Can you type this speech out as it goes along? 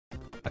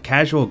A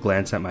casual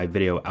glance at my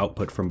video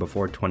output from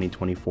before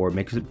 2024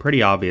 makes it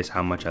pretty obvious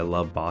how much I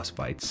love boss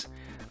fights.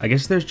 I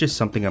guess there's just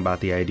something about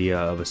the idea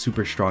of a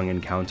super strong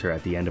encounter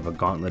at the end of a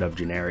gauntlet of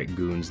generic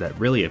goons that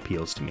really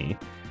appeals to me.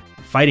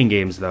 Fighting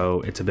games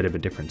though, it's a bit of a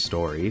different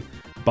story.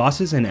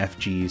 Bosses in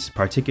FGs,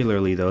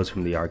 particularly those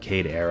from the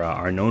arcade era,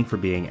 are known for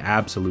being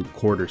absolute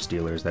quarter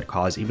stealers that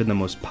cause even the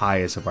most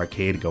pious of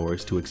arcade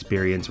goers to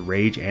experience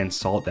rage and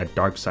salt that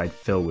Darkside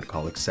Phil would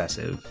call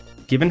excessive.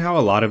 Given how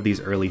a lot of these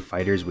early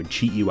fighters would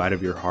cheat you out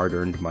of your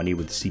hard-earned money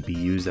with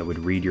CPUs that would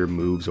read your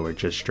moves or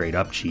just straight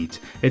up cheat,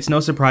 it's no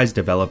surprise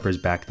developers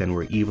back then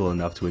were evil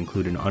enough to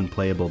include an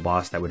unplayable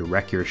boss that would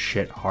wreck your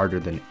shit harder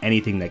than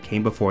anything that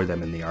came before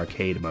them in the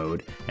arcade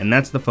mode, and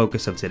that's the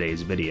focus of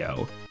today's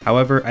video.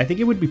 However, I think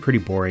it would be pretty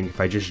boring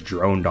if I just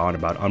droned on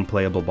about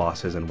unplayable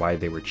bosses and why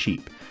they were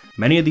cheap.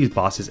 Many of these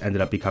bosses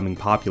ended up becoming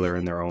popular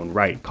in their own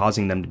right,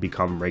 causing them to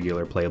become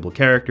regular playable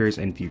characters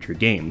in future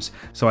games,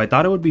 so I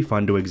thought it would be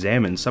fun to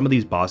examine some of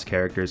these boss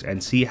characters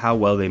and see how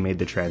well they made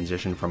the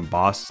transition from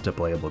boss to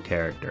playable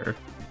character.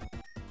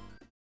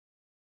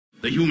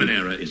 The human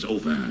era is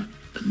over.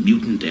 The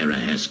mutant era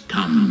has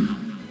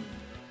come.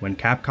 When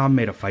Capcom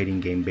made a fighting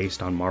game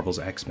based on Marvel's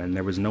X-Men,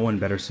 there was no one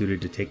better suited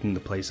to taking the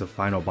place of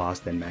final boss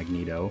than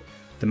Magneto.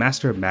 The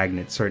Master of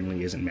Magnet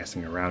certainly isn't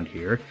messing around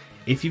here.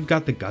 If you've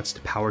got the guts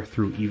to power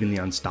through even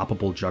the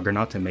unstoppable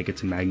Juggernaut to make it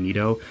to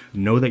Magneto,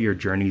 know that your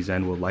journey's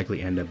end will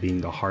likely end up being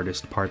the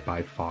hardest part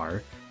by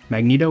far.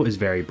 Magneto is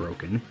very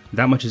broken.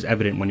 That much is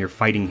evident when you're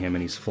fighting him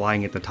and he's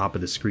flying at the top of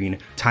the screen,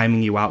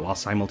 timing you out while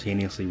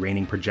simultaneously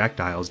raining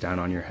projectiles down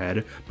on your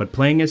head, but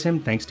playing as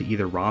him thanks to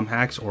either ROM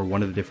hacks or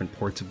one of the different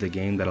ports of the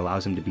game that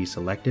allows him to be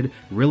selected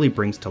really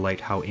brings to light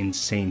how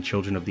insane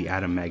Children of the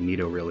Atom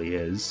Magneto really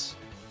is.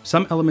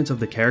 Some elements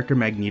of the character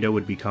Magneto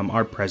would become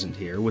are present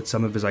here, with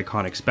some of his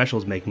iconic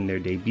specials making their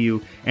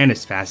debut, and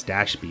his fast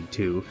dash speed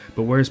too,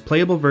 but whereas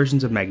playable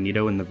versions of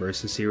Magneto in the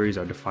Versus series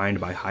are defined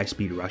by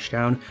high-speed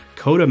rushdown,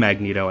 Coda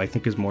Magneto I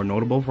think is more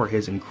notable for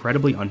his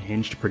incredibly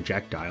unhinged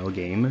projectile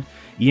game.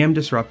 EM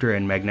Disruptor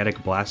and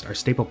Magnetic Blast are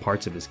staple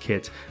parts of his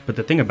kit, but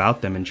the thing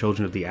about them in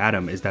Children of the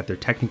Atom is that they're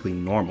technically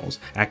normals,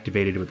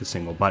 activated with a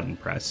single button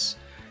press.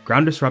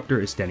 Ground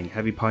Disruptor is standing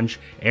heavy punch,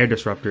 Air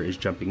Disruptor is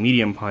jumping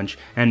medium punch,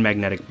 and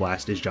Magnetic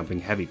Blast is jumping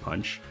heavy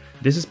punch.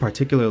 This is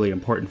particularly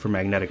important for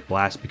Magnetic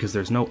Blast because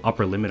there's no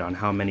upper limit on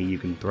how many you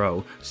can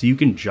throw, so you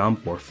can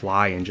jump or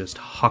fly and just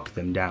huck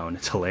them down.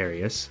 It's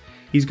hilarious.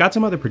 He's got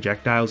some other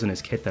projectiles in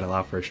his kit that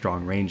allow for a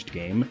strong ranged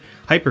game.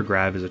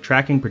 Hypergrav is a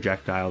tracking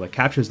projectile that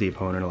captures the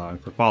opponent, allowing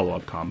for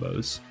follow-up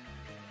combos.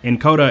 In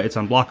Coda, it's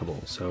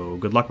unblockable, so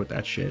good luck with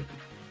that shit.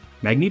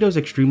 Magneto's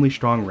extremely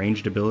strong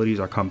ranged abilities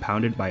are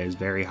compounded by his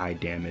very high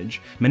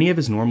damage. Many of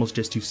his normals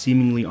just do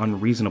seemingly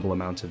unreasonable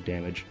amounts of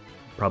damage,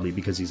 probably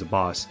because he's a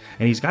boss,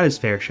 and he's got his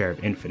fair share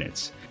of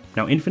infinites.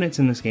 Now, infinites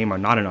in this game are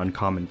not an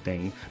uncommon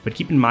thing, but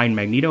keep in mind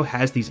Magneto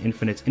has these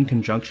infinites in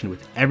conjunction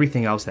with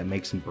everything else that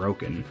makes him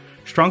broken.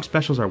 Strong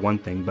specials are one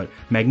thing, but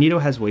Magneto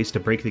has ways to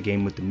break the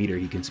game with the meter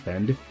he can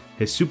spend.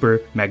 His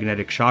super,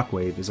 Magnetic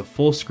Shockwave, is a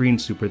full screen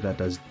super that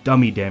does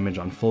dummy damage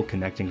on full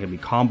connect and can be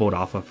comboed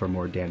off of for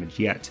more damage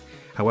yet.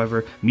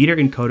 However, meter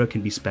in Coda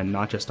can be spent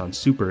not just on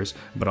supers,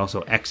 but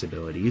also X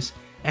abilities.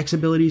 X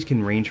abilities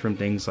can range from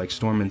things like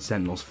Storm and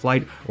Sentinel's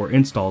Flight, or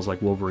installs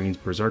like Wolverine's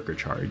Berserker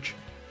Charge.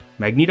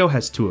 Magneto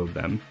has two of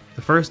them.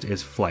 The first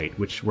is Flight,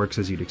 which works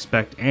as you'd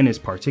expect and is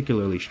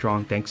particularly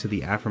strong thanks to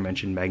the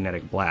aforementioned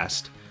Magnetic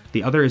Blast.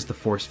 The other is the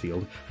Force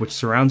Field, which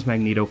surrounds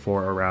Magneto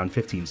for around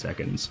 15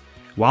 seconds.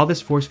 While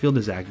this force field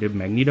is active,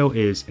 Magneto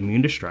is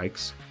immune to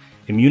strikes,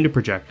 immune to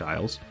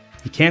projectiles,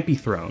 he can't be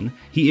thrown,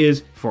 he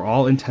is, for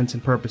all intents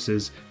and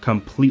purposes,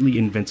 completely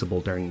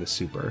invincible during the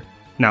super.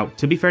 Now,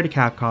 to be fair to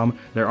Capcom,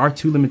 there are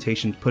two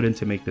limitations put in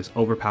to make this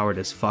overpowered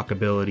as fuck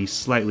ability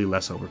slightly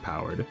less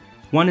overpowered.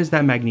 One is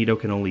that Magneto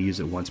can only use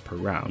it once per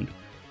round.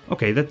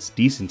 Okay, that's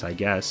decent, I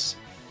guess.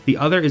 The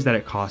other is that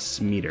it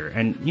costs meter,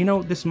 and you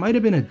know, this might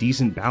have been a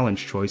decent balance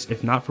choice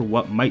if not for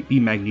what might be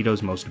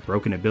Magneto's most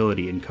broken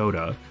ability in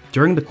Coda.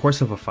 During the course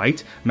of a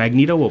fight,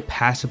 Magneto will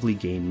passively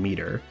gain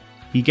meter.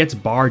 He gets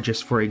bar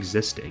just for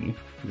existing.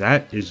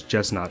 That is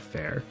just not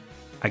fair.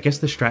 I guess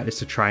the strat is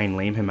to try and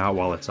lame him out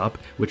while it's up,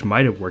 which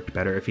might have worked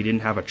better if he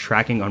didn't have a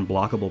tracking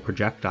unblockable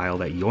projectile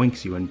that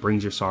yoinks you and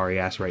brings your sorry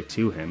ass right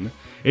to him.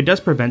 It does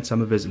prevent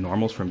some of his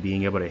normals from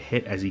being able to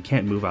hit as he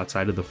can't move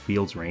outside of the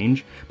field's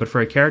range, but for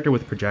a character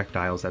with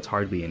projectiles that's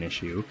hardly an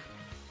issue.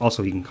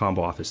 Also, he can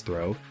combo off his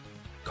throw.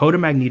 Coda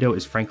Magneto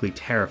is frankly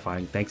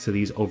terrifying thanks to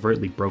these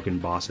overtly broken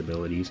boss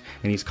abilities,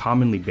 and he's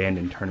commonly banned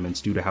in tournaments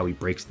due to how he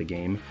breaks the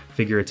game,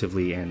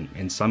 figuratively and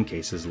in some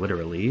cases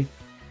literally.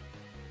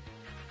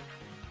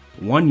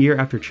 1 year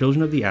after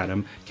Children of the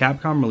Atom,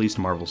 Capcom released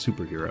Marvel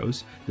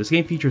Superheroes. This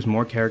game features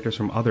more characters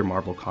from other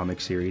Marvel comic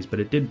series, but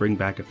it did bring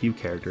back a few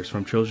characters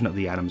from Children of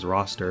the Atom's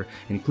roster,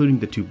 including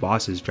the two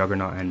bosses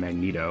Juggernaut and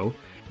Magneto.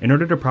 In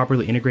order to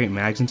properly integrate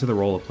Mags into the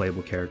role of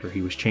playable character,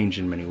 he was changed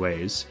in many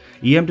ways.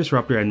 EM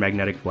Disruptor and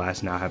Magnetic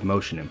Blast now have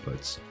motion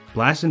inputs.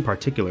 Blast in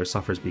particular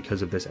suffers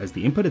because of this, as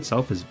the input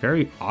itself is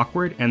very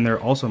awkward and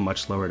they're also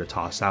much slower to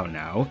toss out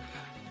now.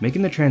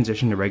 Making the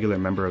transition to regular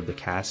member of the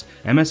cast,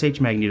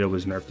 MSH Magneto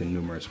was nerfed in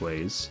numerous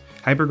ways.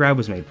 Hypergrav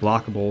was made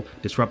blockable,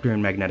 Disruptor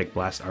and Magnetic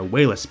Blast are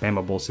way less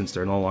spammable since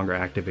they're no longer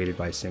activated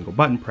by a single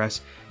button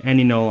press, and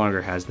he no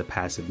longer has the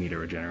passive meter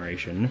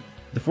regeneration.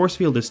 The force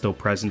field is still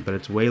present, but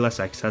it's way less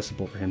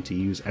accessible for him to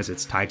use as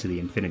it's tied to the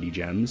Infinity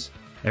Gems.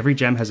 Every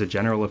gem has a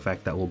general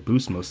effect that will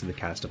boost most of the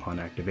cast upon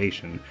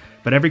activation,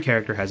 but every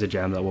character has a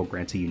gem that will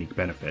grant a unique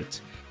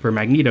benefit. For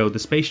Magneto, the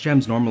Space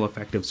Gem's normal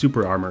effect of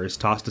super armor is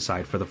tossed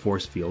aside for the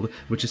force field,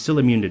 which is still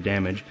immune to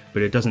damage,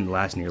 but it doesn't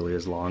last nearly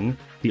as long.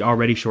 The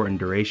already shortened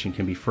duration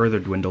can be further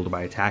dwindled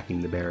by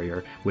attacking the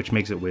barrier, which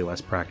makes it way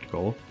less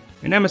practical.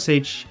 In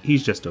MSH,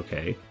 he's just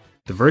okay.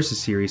 The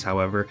Versus series,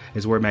 however,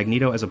 is where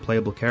Magneto as a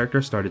playable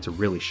character started to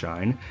really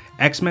shine.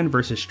 X-Men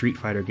vs Street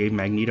Fighter gave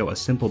Magneto a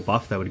simple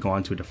buff that would go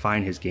on to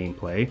define his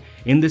gameplay.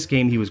 In this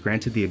game, he was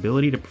granted the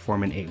ability to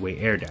perform an 8-way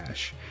air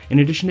dash. In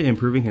addition to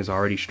improving his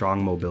already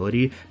strong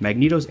mobility,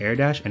 Magneto's air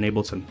dash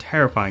enabled some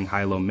terrifying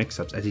high-low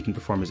mix-ups as he can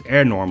perform his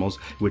air normals,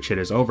 which hit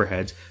his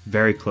overheads,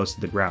 very close to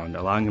the ground,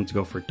 allowing him to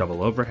go for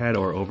double overhead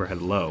or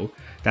overhead low.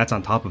 That's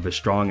on top of his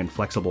strong and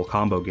flexible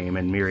combo game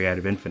and myriad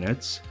of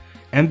infinites.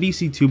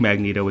 MVC2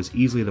 Magneto is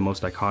easily the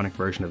most iconic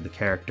version of the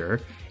character.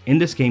 In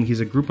this game,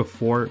 he's a group of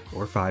 4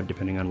 or 5,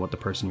 depending on what the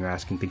person you're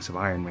asking thinks of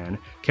Iron Man,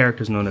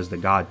 characters known as the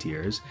God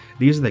Tiers.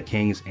 These are the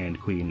kings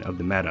and queen of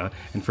the meta,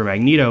 and for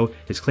Magneto,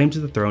 his claim to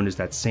the throne is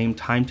that same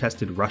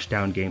time-tested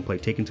rushdown gameplay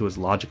taken to its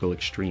logical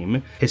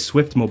extreme. His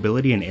swift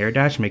mobility and air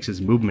dash makes his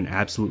movement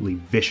absolutely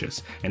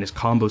vicious, and his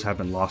combos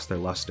haven't lost their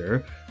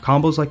luster.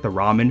 Combos like the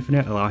ROM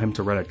Infinite allow him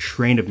to run a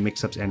train of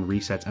mix-ups and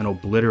resets and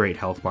obliterate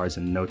health bars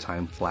in no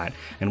time flat,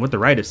 and with the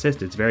right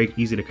assist, it's very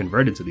easy to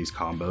convert into these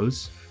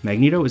combos.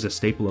 Magneto is a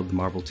staple of the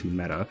Marvel 2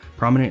 meta,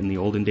 prominent in the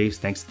olden days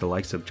thanks to the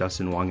likes of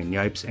Justin Wong and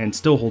Yipes, and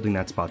still holding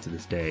that spot to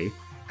this day.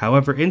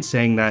 However, in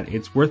saying that,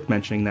 it's worth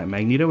mentioning that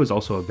Magneto is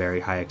also a very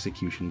high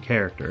execution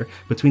character,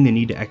 between the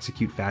need to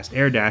execute fast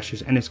air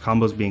dashes and his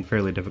combos being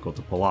fairly difficult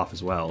to pull off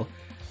as well.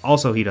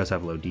 Also, he does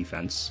have low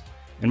defense.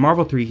 In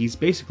Marvel 3, he's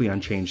basically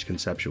unchanged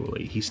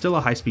conceptually. He's still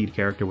a high-speed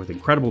character with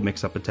incredible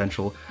mix-up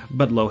potential,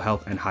 but low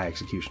health and high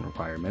execution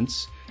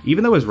requirements.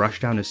 Even though his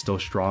rushdown is still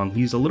strong,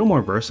 he's a little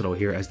more versatile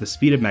here as the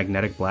speed of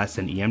Magnetic Blast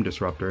and EM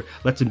Disruptor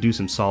lets him do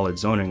some solid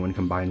zoning when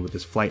combined with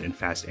his flight and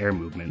fast air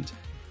movement.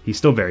 He's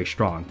still very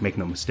strong, make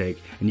no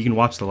mistake, and you can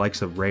watch the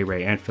likes of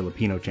Ray and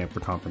Filipino Champ for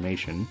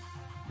confirmation.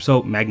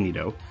 So,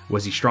 Magneto,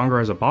 was he stronger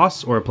as a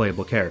boss or a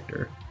playable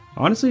character?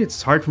 Honestly,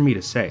 it's hard for me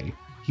to say.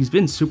 He's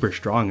been super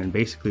strong in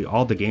basically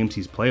all the games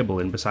he's playable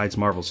in besides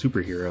Marvel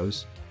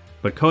superheroes.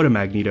 But Coda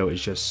Magneto is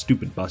just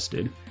stupid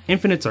busted.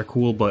 Infinites are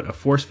cool, but a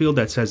force field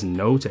that says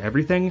no to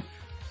everything?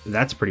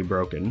 That's pretty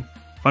broken.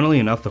 Funnily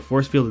enough, the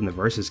force field in the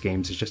Versus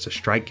games is just a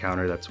strike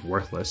counter that's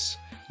worthless.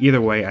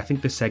 Either way, I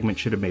think this segment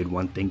should have made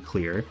one thing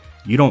clear.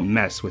 You don't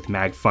mess with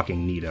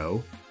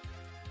Mag-fucking-Neto.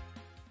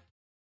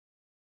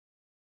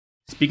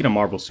 Speaking of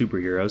Marvel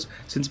superheroes,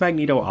 since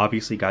Magneto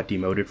obviously got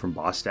demoted from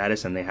boss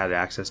status and they had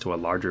access to a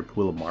larger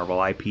pool of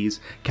Marvel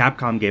IPs,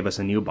 Capcom gave us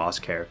a new boss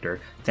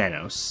character,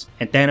 Thanos.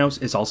 And Thanos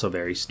is also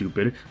very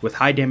stupid, with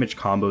high damage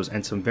combos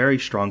and some very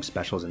strong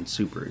specials and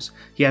supers.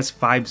 He has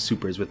 5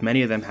 supers, with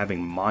many of them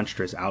having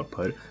monstrous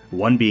output,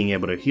 one being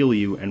able to heal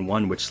you and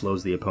one which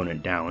slows the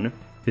opponent down.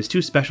 His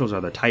 2 specials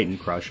are the Titan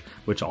Crush,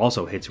 which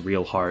also hits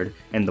real hard,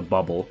 and the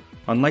Bubble.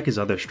 Unlike his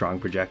other strong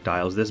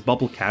projectiles, this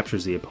bubble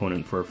captures the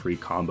opponent for a free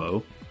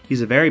combo.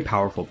 He's a very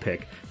powerful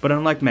pick, but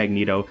unlike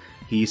Magneto,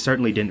 he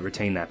certainly didn't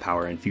retain that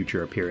power in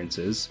future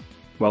appearances.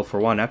 Well, for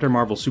one, after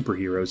Marvel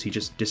superheroes, he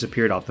just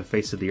disappeared off the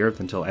face of the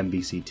earth until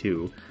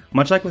MVC2.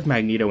 Much like with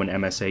Magneto and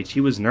MSH, he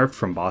was nerfed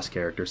from boss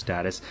character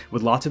status,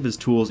 with lots of his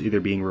tools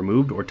either being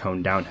removed or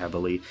toned down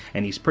heavily,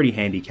 and he's pretty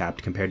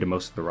handicapped compared to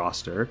most of the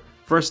roster.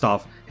 First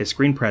off, his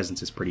screen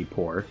presence is pretty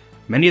poor.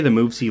 Many of the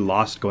moves he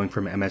lost going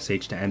from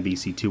MSH to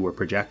MVC2 were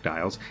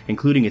projectiles,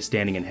 including his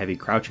standing and heavy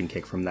crouching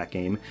kick from that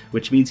game,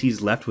 which means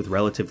he's left with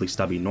relatively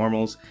stubby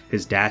normals,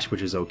 his dash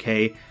which is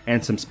okay,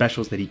 and some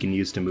specials that he can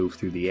use to move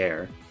through the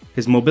air.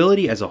 His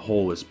mobility as a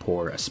whole is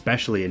poor,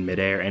 especially in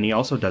midair, and he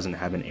also doesn't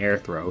have an air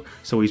throw,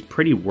 so he's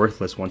pretty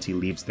worthless once he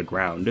leaves the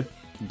ground.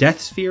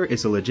 Death Sphere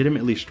is a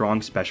legitimately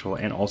strong special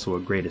and also a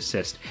great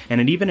assist,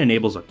 and it even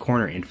enables a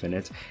corner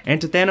infinite,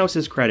 and to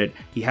Thanos' credit,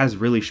 he has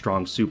really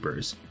strong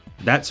supers.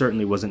 That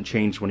certainly wasn't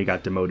changed when he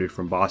got demoted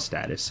from boss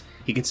status.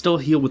 He can still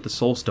heal with the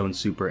Soul Stone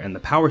super, and the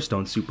Power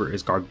Stone super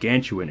is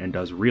gargantuan and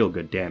does real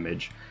good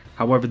damage.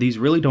 However, these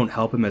really don't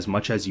help him as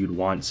much as you'd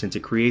want, since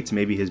it creates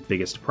maybe his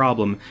biggest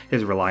problem,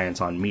 his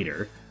reliance on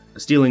meter.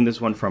 Stealing this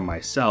one from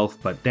myself,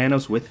 but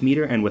Thanos with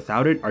meter and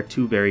without it are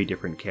 2 very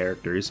different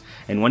characters,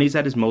 and when he's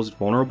at his most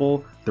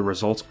vulnerable, the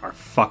results are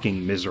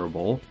fucking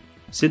miserable.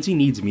 Since he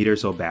needs meter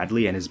so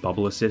badly and his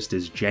bubble assist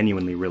is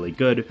genuinely really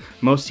good,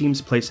 most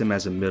teams place him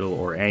as a middle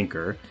or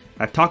anchor.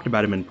 I've talked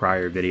about him in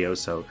prior videos,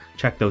 so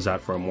check those out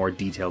for a more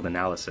detailed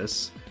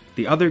analysis.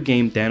 The other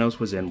game Thanos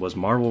was in was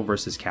Marvel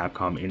vs.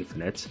 Capcom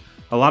Infinite.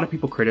 A lot of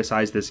people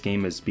criticize this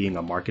game as being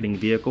a marketing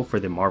vehicle for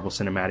the Marvel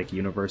Cinematic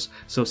Universe,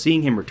 so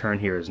seeing him return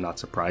here is not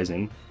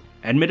surprising.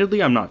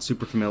 Admittedly, I'm not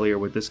super familiar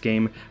with this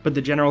game, but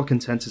the general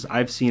consensus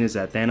I've seen is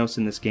that Thanos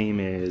in this game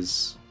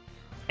is...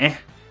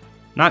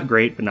 Not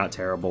great, but not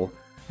terrible.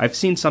 I've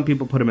seen some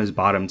people put him as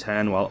bottom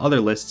 10, while other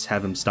lists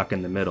have him stuck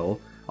in the middle.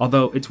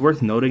 Although, it's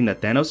worth noting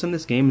that Thanos in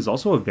this game is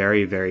also a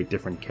very, very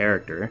different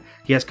character.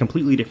 He has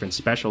completely different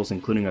specials,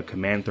 including a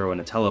command throw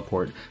and a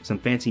teleport, some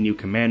fancy new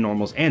command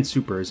normals and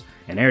supers,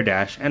 an air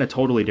dash, and a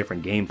totally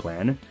different game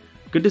plan.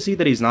 Good to see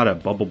that he's not a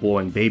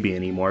bubble-blowing baby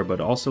anymore,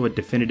 but also a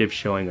definitive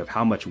showing of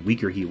how much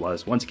weaker he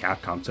was once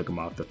Capcom took him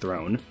off the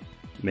throne.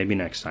 Maybe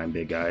next time,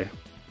 big guy.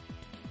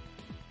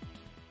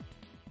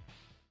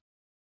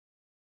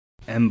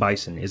 M.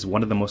 Bison is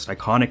one of the most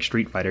iconic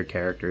Street Fighter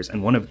characters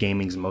and one of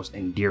gaming's most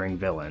endearing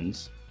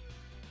villains.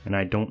 And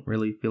I don't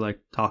really feel like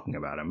talking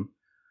about him.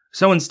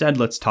 So instead,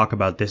 let's talk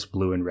about this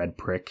blue and red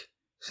prick.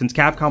 Since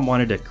Capcom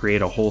wanted to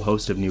create a whole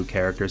host of new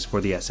characters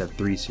for the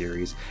SF3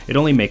 series, it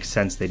only makes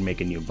sense they'd make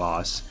a new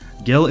boss.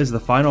 Gill is the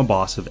final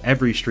boss of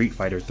every Street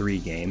Fighter 3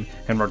 game,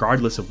 and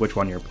regardless of which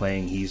one you're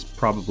playing, he's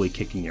probably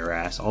kicking your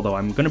ass, although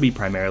I'm going to be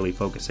primarily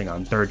focusing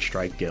on Third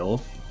Strike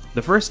Gill.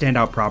 The first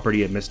standout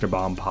property of Mr.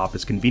 Bomb Pop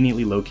is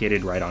conveniently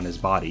located right on his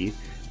body.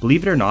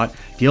 Believe it or not,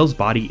 Gill's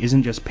body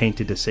isn't just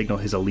painted to signal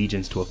his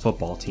allegiance to a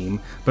football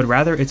team, but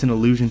rather it's an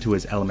allusion to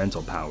his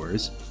elemental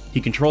powers.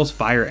 He controls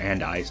fire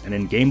and ice, and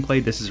in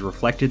gameplay this is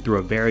reflected through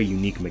a very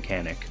unique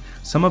mechanic.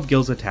 Some of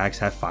Gill's attacks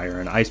have fire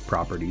and ice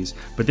properties,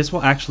 but this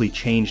will actually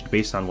change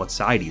based on what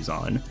side he's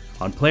on.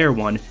 On player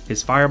 1,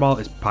 his fireball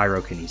is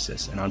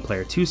pyrokinesis, and on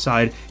player 2's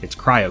side, it's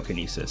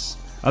cryokinesis.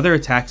 Other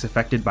attacks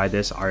affected by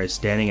this are his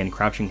standing and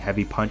crouching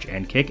heavy punch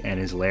and kick and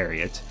his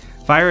lariat.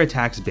 Fire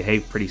attacks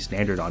behave pretty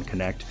standard on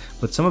Connect,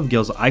 but some of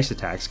Gill's ice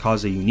attacks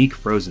cause a unique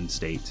frozen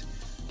state.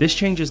 This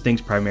changes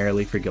things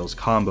primarily for Gill's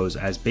combos,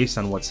 as based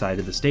on what side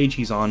of the stage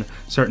he's on,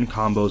 certain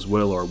combos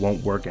will or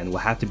won't work and will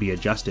have to be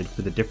adjusted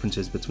for the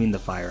differences between the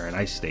fire and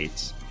ice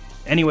states.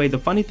 Anyway, the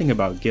funny thing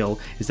about Gill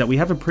is that we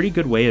have a pretty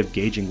good way of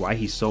gauging why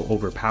he's so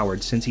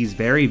overpowered, since he's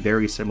very,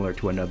 very similar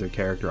to another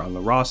character on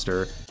the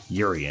roster,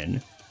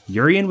 Urien.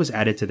 Urien was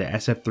added to the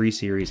SF3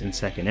 series in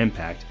Second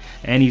Impact,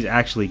 and he's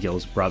actually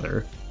Gill's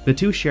brother. The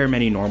two share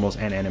many normals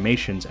and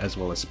animations as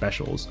well as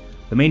specials.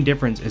 The main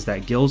difference is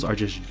that Gill's are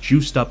just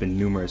juiced up in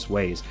numerous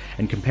ways,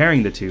 and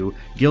comparing the two,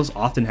 Gill's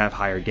often have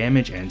higher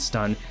damage and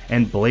stun,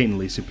 and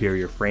blatantly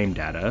superior frame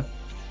data.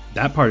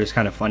 That part is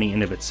kind of funny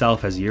in of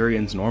itself, as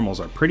Urien's normals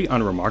are pretty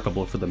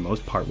unremarkable for the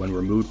most part when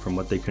removed from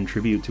what they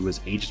contribute to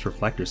his Aegis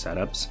Reflector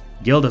setups.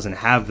 Gill doesn't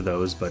have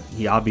those, but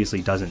he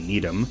obviously doesn't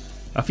need them.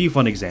 A few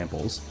fun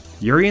examples.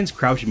 Urien's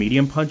crouch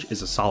medium punch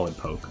is a solid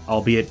poke,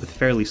 albeit with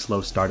fairly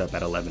slow startup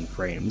at 11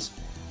 frames.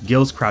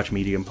 Gill's crouch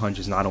medium punch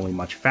is not only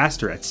much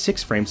faster at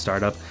 6 frame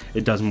startup,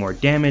 it does more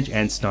damage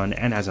and stun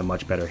and has a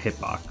much better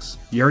hitbox.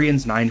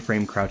 Urien's 9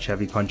 frame crouch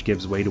heavy punch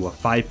gives way to a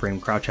 5 frame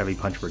crouch heavy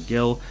punch for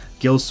Gill,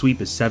 Gill's sweep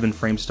is 7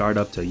 frame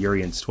startup to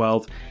Urien's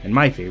 12, and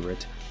my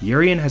favorite,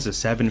 Urien has a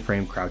 7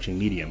 frame crouching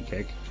medium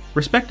kick.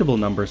 Respectable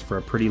numbers for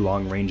a pretty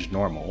long range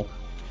normal.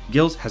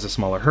 Gill's has a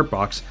smaller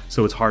hurtbox,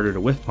 so it's harder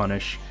to whiff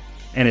punish,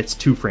 and it's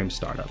 2 frame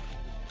startup.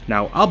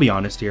 Now, I'll be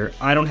honest here,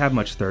 I don't have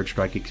much Third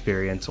Strike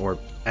experience or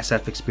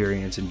SF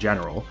experience in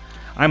general.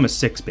 I'm a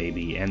 6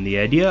 baby, and the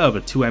idea of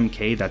a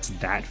 2MK that's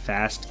that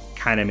fast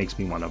kinda makes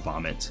me want to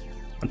vomit.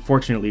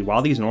 Unfortunately,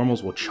 while these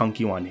normals will chunk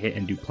you on hit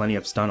and do plenty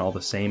of stun all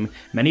the same,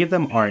 many of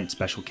them aren't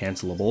special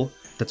cancelable.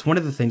 That's one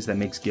of the things that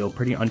makes Gill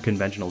pretty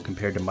unconventional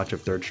compared to much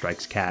of Third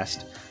Strike's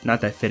cast.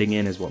 Not that fitting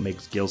in is what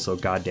makes Gill so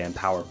goddamn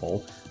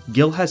powerful.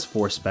 Gill has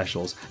 4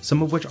 specials,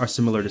 some of which are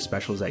similar to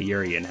specials that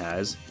Urien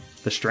has.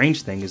 The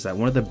strange thing is that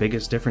one of the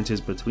biggest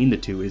differences between the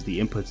two is the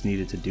inputs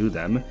needed to do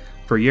them.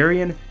 For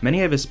Urien,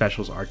 many of his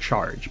specials are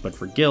charge, but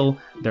for Gill,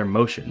 they're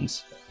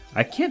motions.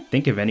 I can't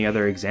think of any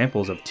other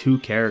examples of 2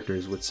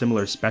 characters with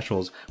similar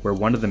specials where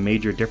one of the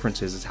major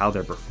differences is how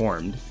they're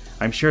performed.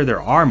 I'm sure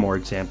there are more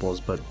examples,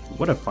 but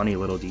what a funny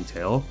little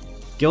detail.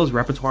 Gill's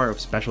repertoire of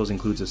specials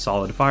includes a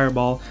solid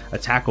fireball, a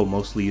tackle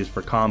mostly used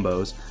for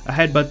combos, a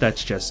headbutt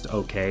that's just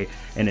okay,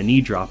 and a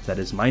knee drop that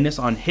is minus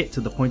on hit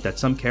to the point that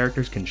some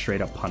characters can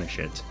straight up punish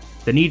it.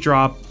 The knee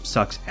drop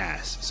sucks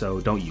ass,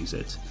 so don't use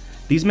it.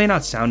 These may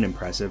not sound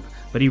impressive,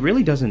 but he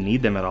really doesn't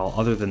need them at all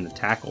other than the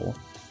tackle.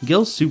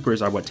 Gill's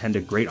supers are what tend to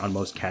grate on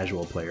most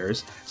casual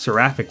players.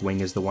 Seraphic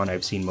Wing is the one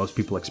I've seen most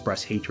people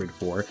express hatred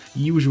for,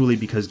 usually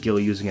because Gill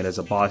using it as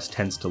a boss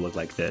tends to look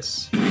like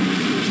this.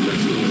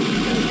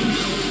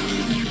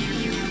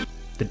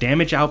 The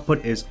damage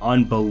output is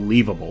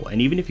unbelievable,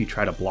 and even if you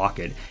try to block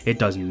it, it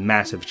does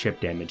massive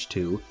chip damage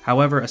too.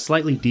 However, a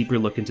slightly deeper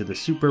look into the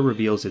super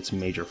reveals its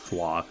major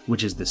flaw,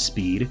 which is the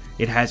speed.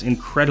 It has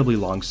incredibly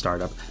long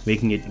startup,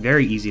 making it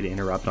very easy to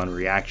interrupt on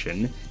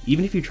reaction.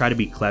 Even if you try to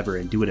be clever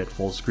and do it at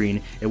full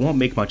screen, it won't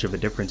make much of a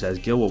difference as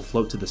Gill will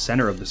float to the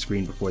center of the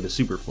screen before the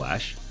super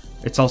flash.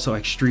 It's also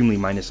extremely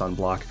minus on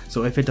block,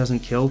 so if it doesn't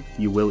kill,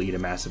 you will eat a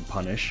massive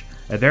punish.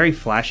 A very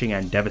flashing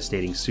and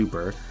devastating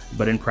super,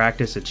 but in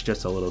practice it's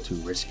just a little too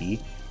risky.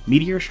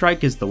 Meteor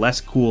Strike is the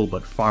less cool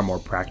but far more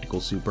practical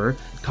super.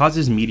 It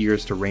causes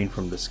meteors to rain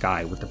from the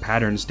sky, with the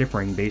patterns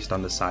differing based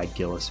on the side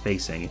Gill is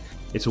facing.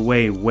 It's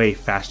way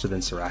faster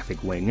than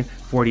Seraphic Wing,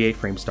 48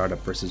 frame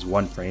startup versus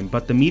 1 frame,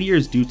 but the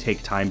meteors do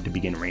take time to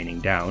begin raining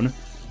down.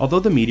 Although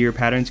the meteor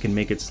patterns can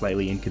make it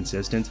slightly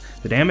inconsistent,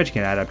 the damage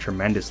can add up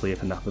tremendously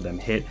if enough of them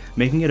hit,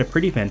 making it a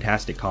pretty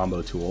fantastic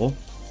combo tool.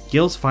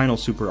 Gill's final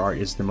super art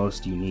is the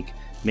most unique,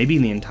 maybe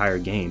in the entire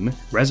game.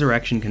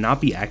 Resurrection cannot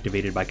be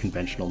activated by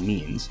conventional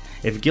means.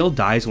 If Gill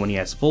dies when he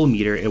has full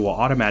meter, it will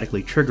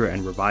automatically trigger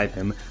and revive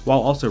him,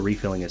 while also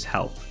refilling his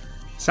health.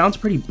 Sounds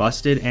pretty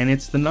busted, and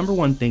it's the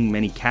 #1 thing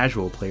many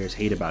casual players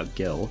hate about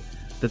Gill.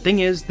 The thing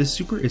is, this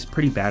super is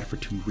pretty bad for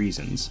 2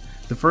 reasons.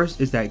 The first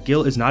is that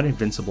Gill is not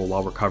invincible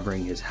while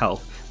recovering his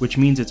health, which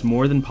means it's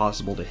more than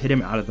possible to hit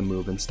him out of the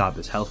move and stop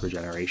his health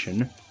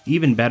regeneration.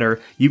 Even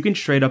better, you can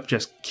straight up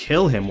just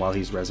kill him while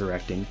he's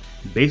resurrecting,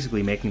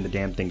 basically making the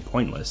damn thing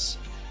pointless.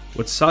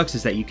 What sucks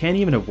is that you can't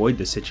even avoid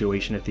this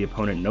situation if the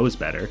opponent knows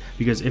better,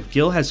 because if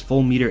Gill has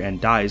full meter and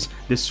dies,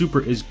 this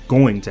super is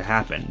going to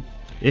happen.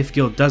 If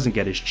Gill doesn't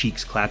get his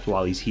cheeks clapped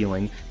while he's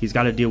healing, he's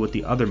got to deal with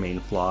the other main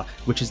flaw,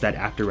 which is that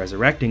after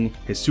resurrecting,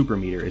 his super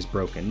meter is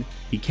broken.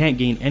 He can't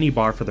gain any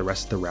bar for the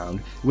rest of the round,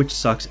 which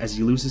sucks as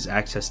he loses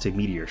access to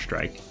Meteor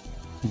Strike.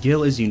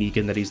 Gill is unique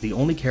in that he's the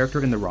only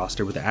character in the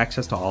roster with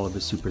access to all of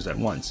his supers at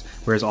once,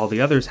 whereas all the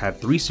others have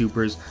 3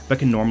 supers but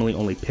can normally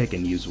only pick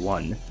and use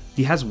 1.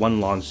 He has 1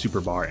 long super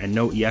bar and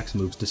no EX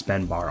moves to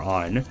spend bar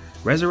on.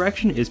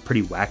 Resurrection is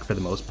pretty whack for the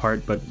most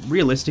part, but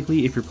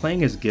realistically, if you're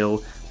playing as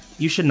Gill,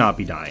 you should not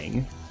be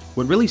dying.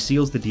 What really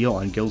seals the deal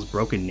on Gill's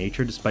broken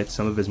nature despite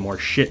some of his more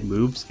shit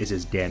moves is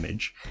his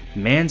damage.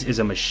 Mans is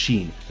a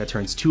machine that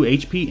turns 2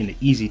 HP into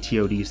easy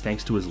TODs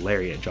thanks to his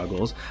lariat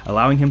juggles,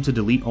 allowing him to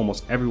delete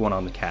almost everyone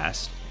on the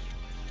cast.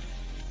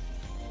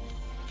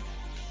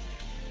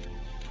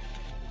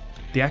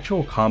 The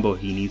actual combo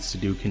he needs to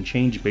do can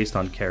change based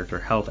on character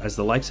health, as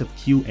the likes of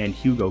Q and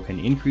Hugo can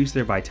increase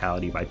their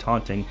vitality by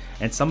taunting,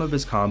 and some of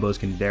his combos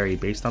can vary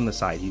based on the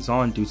side he's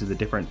on due to the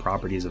different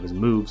properties of his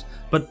moves,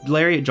 but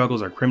lariat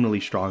juggles are criminally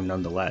strong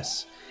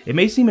nonetheless. It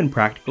may seem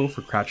impractical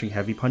for Crouching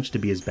Heavy Punch to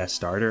be his best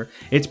starter.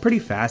 It's pretty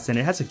fast and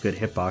it has a good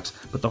hitbox,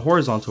 but the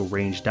horizontal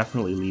range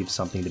definitely leaves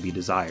something to be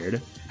desired.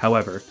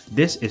 However,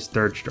 this is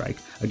Third Strike,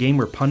 a game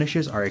where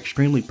punishes are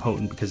extremely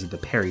potent because of the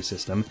parry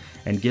system,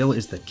 and Gill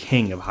is the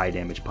king of high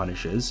damage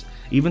punishes.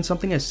 Even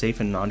something as safe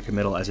and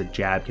non-committal as a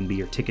jab can be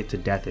your ticket to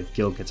death if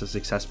Gill gets a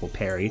successful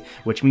parry,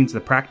 which means the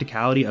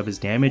practicality of his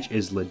damage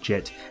is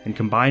legit, and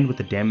combined with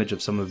the damage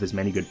of some of his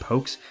many good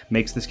pokes,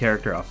 makes this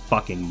character a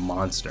fucking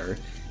monster.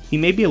 He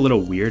may be a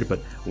little weird,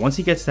 but once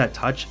he gets that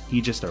touch, he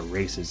just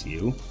erases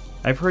you.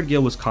 I've heard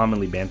Gill was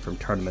commonly banned from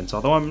tournaments,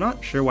 although I'm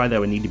not sure why that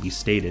would need to be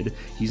stated.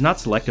 He's not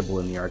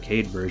selectable in the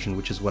arcade version,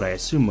 which is what I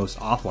assume most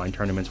offline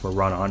tournaments were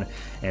run on,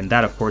 and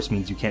that of course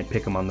means you can't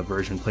pick him on the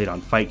version played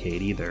on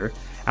Fightcade either.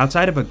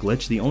 Outside of a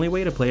glitch, the only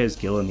way to play as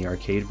Gill in the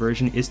arcade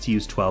version is to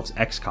use 12's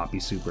X-Copy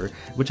super,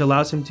 which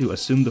allows him to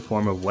assume the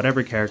form of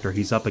whatever character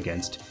he's up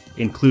against,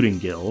 including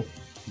Gill.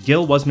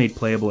 Gill was made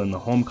playable in the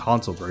home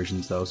console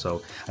versions though,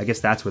 so I guess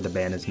that's where the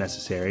ban is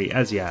necessary,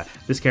 as yeah,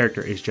 this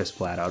character is just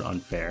flat out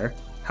unfair.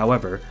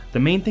 However, the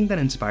main thing that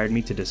inspired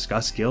me to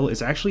discuss Gill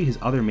is actually his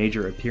other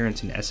major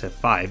appearance in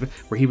SF5,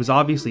 where he was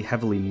obviously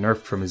heavily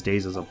nerfed from his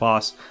days as a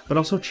boss, but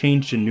also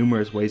changed in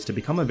numerous ways to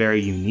become a very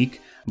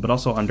unique, but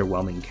also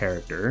underwhelming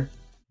character.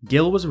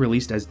 Gill was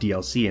released as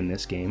DLC in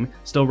this game,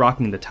 still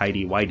rocking the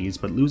tidy whities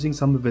but losing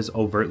some of his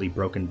overtly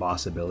broken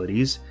boss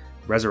abilities.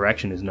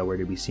 Resurrection is nowhere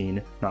to be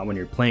seen, not when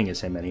you're playing as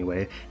him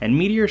anyway, and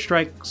Meteor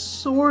Strike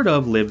sort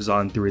of lives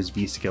on through his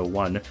V-Skill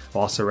 1,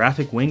 while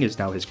Seraphic Wing is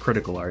now his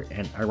critical art,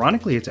 and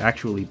ironically it's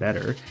actually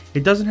better.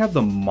 It doesn't have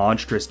the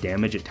monstrous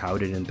damage it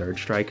touted in Third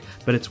Strike,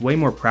 but it's way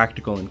more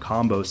practical in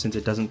combos since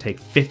it doesn't take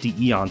 50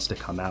 eons to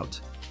come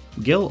out.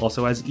 Gill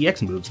also has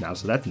EX moves now,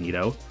 so that's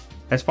neato.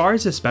 As far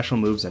as his special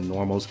moves and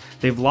normals,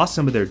 they've lost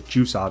some of their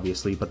juice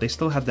obviously, but they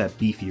still have that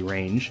beefy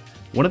range.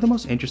 One of the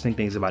most interesting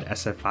things about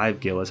SF5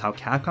 Gill is how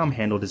Capcom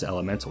handled his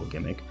elemental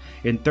gimmick.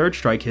 In Third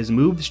Strike, his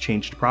moves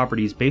changed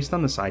properties based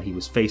on the side he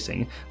was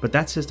facing, but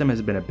that system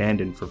has been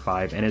abandoned for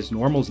 5 and his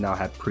normals now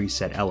have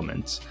preset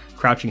elements.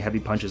 Crouching Heavy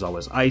Punch is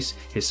always ice,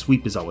 his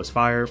sweep is always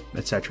fire,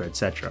 etc,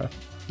 etc.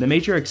 The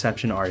major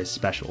exception are his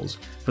specials.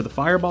 For the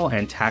Fireball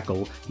and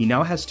Tackle, he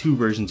now has 2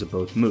 versions of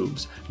both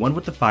moves, one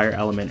with the fire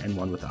element and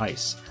one with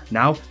ice.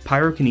 Now,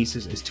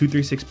 Pyrokinesis is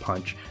 236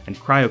 Punch, and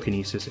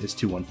Cryokinesis is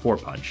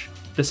 214 Punch.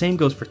 The same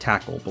goes for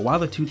Tackle, but while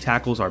the 2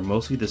 tackles are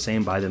mostly the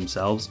same by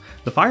themselves,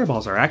 the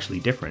fireballs are actually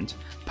different.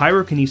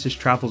 Pyrokinesis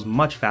travels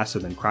much faster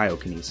than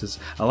Cryokinesis,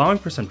 allowing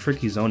for some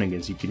tricky zoning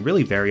as you can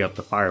really vary up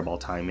the fireball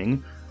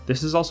timing.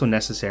 This is also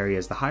necessary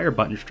as the higher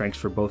button strengths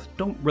for both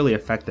don't really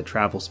affect the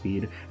travel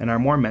speed and are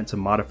more meant to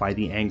modify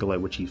the angle at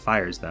which he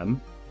fires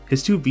them.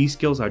 His 2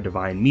 V-skills are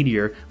Divine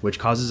Meteor, which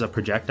causes a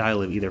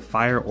projectile of either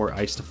fire or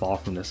ice to fall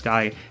from the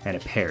sky, and a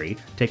parry,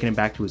 taking him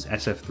back to his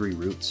SF3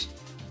 roots.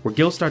 Where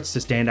Gill starts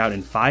to stand out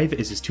in 5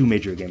 is his 2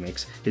 major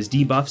gimmicks, his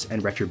debuffs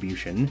and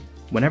retribution.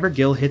 Whenever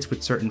Gill hits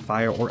with certain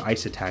fire or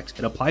ice attacks,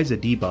 it applies a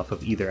debuff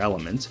of either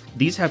element.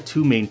 These have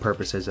 2 main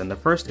purposes, and the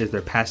first is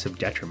their passive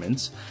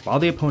detriments. While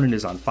the opponent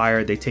is on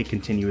fire, they take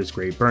continuous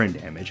grey burn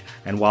damage,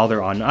 and while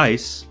they're on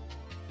ice,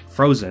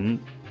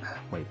 Frozen,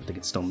 wait, but they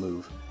can still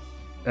move.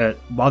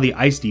 While the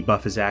ice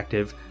debuff is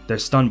active, their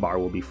stun bar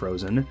will be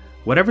frozen.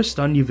 Whatever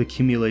stun you've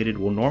accumulated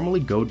will normally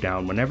go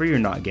down whenever you're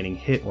not getting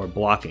hit or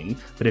blocking,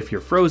 but if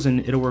you're frozen,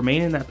 it'll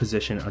remain in that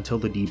position until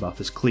the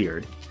debuff is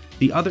cleared.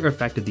 The other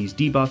effect of these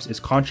debuffs is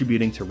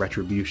contributing to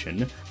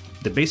retribution.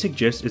 The basic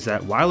gist is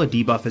that while a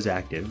debuff is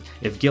active,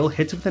 if Gill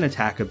hits with an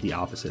attack of the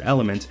opposite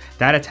element,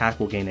 that attack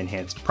will gain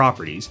enhanced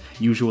properties,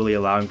 usually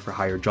allowing for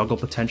higher juggle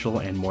potential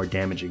and more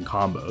damaging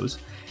combos.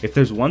 If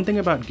there's one thing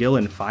about Gill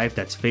in 5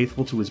 that's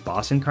faithful to his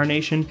boss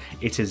incarnation,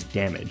 it's his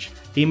damage.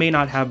 He may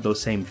not have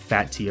those same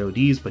fat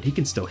TODs, but he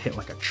can still hit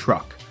like a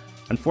truck.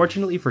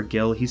 Unfortunately for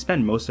Gill, he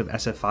spent most of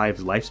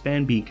SF5's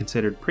lifespan being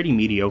considered pretty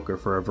mediocre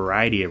for a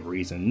variety of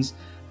reasons.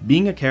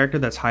 Being a character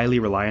that's highly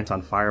reliant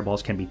on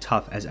fireballs can be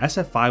tough, as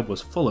SF5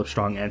 was full of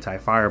strong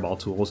anti-fireball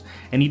tools,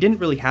 and he didn't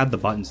really have the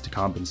buttons to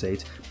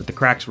compensate, but the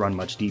cracks run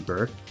much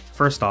deeper.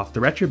 First off, the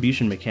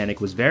retribution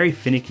mechanic was very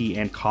finicky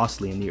and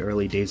costly in the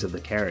early days of the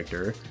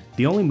character.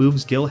 The only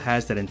moves Gill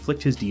has that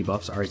inflict his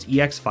debuffs are his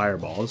EX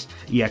fireballs,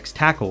 EX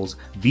tackles,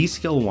 V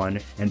skill 1,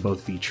 and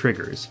both V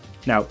triggers.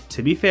 Now,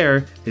 to be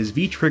fair, his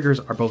V triggers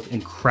are both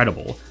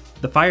incredible.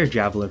 The Fire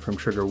Javelin from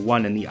Trigger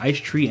 1 and the Ice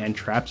Tree and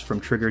Traps from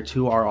Trigger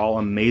 2 are all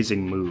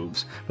amazing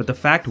moves, but the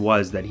fact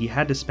was that he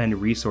had to spend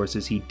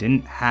resources he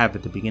didn't have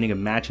at the beginning of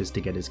matches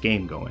to get his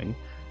game going.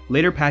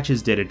 Later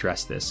patches did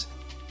address this.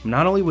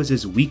 Not only was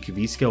his weak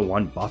V-Skill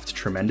 1 buffed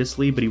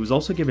tremendously, but he was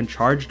also given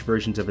charged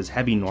versions of his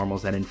heavy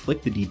normals that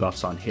inflict the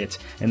debuffs on hit,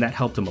 and that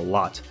helped him a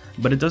lot,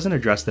 but it doesn't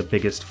address the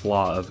biggest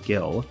flaw of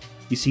Gill.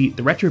 You see,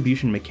 the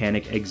retribution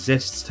mechanic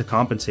exists to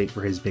compensate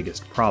for his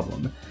biggest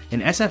problem.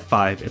 In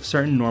SF5, if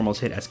certain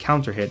normals hit as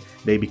counter hit,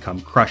 they become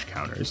crush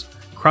counters.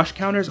 Crush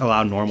counters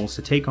allow normals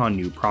to take on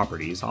new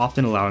properties,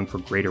 often allowing for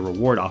greater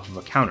reward off of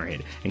a counter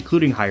hit,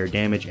 including higher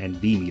damage and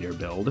V-meter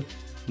build.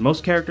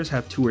 Most characters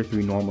have 2 or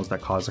 3 normals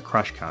that cause a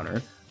crush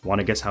counter.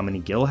 Wanna guess how many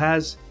Gill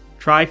has?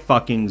 Try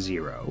fucking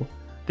 0.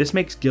 This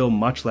makes Gill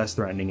much less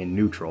threatening and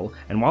neutral,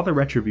 and while the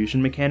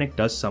retribution mechanic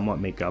does somewhat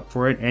make up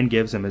for it and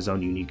gives him his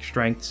own unique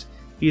strengths,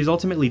 he is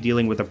ultimately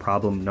dealing with a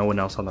problem no one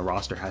else on the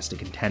roster has to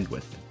contend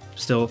with.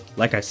 Still,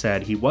 like I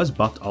said, he was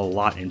buffed a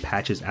lot in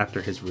patches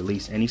after his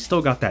release, and he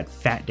still got that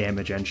fat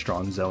damage and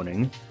strong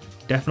zoning.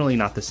 Definitely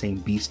not the same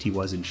beast he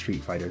was in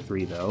Street Fighter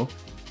 3 though.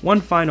 One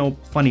final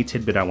funny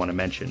tidbit I want to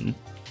mention.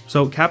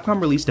 So Capcom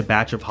released a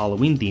batch of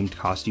Halloween-themed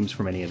costumes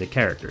for many of the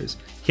characters.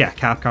 Yeah,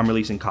 Capcom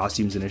releasing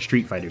costumes in a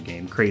Street Fighter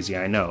game, crazy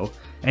I know.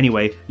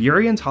 Anyway,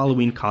 Urian's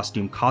Halloween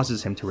costume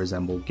causes him to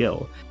resemble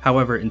Gill.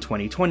 However, in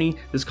 2020,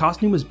 this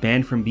costume was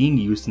banned from being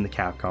used in the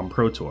Capcom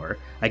Pro Tour.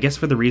 I guess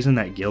for the reason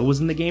that Gill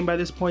was in the game by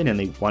this point and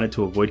they wanted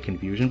to avoid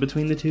confusion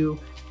between the two?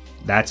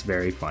 That's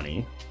very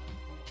funny.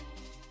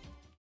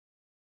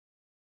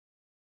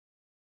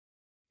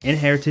 In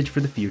Heritage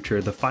for the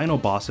Future, the final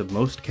boss of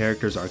most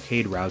characters'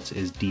 arcade routes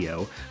is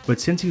Dio, but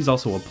since he's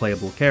also a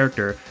playable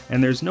character,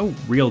 and there's no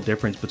real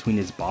difference between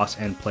his boss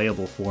and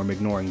playable form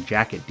ignoring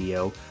Jacket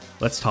Dio,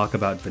 let's talk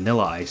about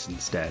Vanilla Ice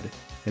instead.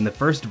 In the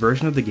first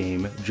version of the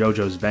game,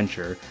 JoJo's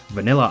Venture,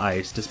 Vanilla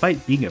Ice,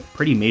 despite being a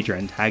pretty major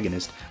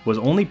antagonist, was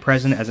only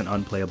present as an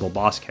unplayable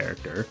boss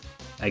character.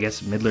 I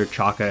guess Midler,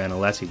 Chaka, and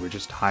Alessi were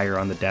just higher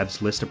on the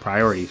devs' list of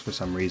priorities for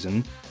some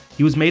reason.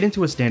 He was made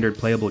into a standard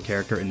playable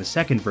character in the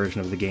second version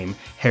of the game,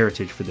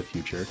 Heritage for the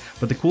Future,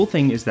 but the cool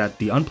thing is that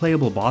the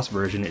unplayable boss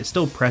version is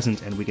still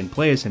present and we can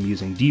play as him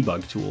using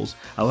debug tools,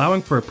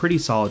 allowing for a pretty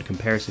solid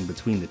comparison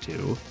between the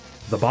two.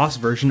 The boss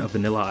version of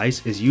Vanilla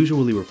Ice is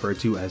usually referred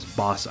to as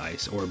Boss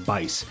Ice or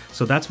Bice,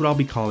 so that's what I'll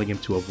be calling him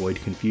to avoid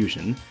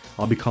confusion.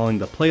 I'll be calling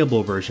the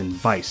playable version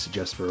Vice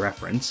just for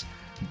reference.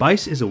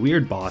 Bice is a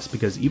weird boss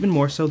because even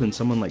more so than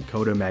someone like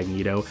Koda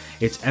Magneto,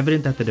 it's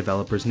evident that the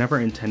developers never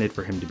intended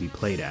for him to be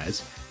played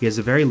as. He has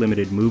a very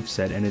limited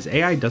moveset and his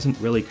AI doesn't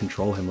really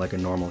control him like a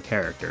normal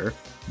character.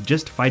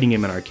 Just fighting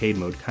him in arcade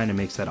mode kinda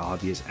makes that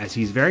obvious as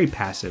he's very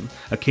passive,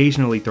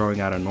 occasionally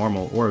throwing out a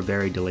normal or a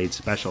very delayed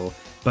special,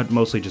 but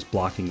mostly just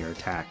blocking your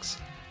attacks.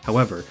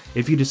 However,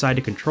 if you decide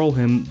to control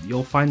him,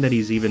 you'll find that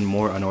he's even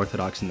more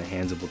unorthodox in the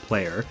hands of a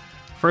player.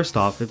 First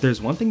off, if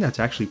there's one thing that's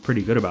actually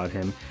pretty good about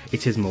him,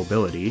 it's his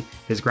mobility.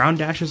 His ground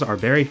dashes are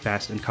very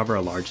fast and cover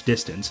a large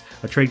distance,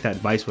 a trait that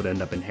Vice would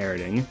end up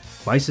inheriting.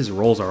 Vice's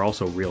rolls are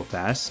also real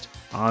fast.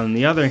 On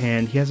the other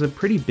hand, he has a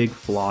pretty big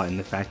flaw in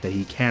the fact that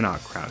he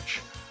cannot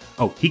crouch.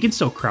 Oh, he can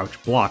still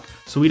crouch block,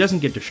 so he doesn't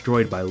get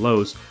destroyed by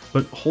lows,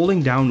 but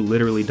holding down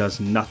literally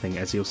does nothing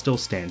as he'll still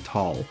stand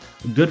tall.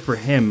 Good for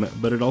him,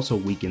 but it also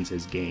weakens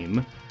his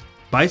game.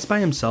 Bice by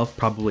himself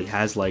probably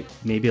has like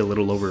maybe a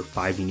little over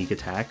 5 unique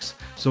attacks,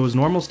 so his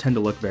normals tend to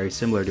look very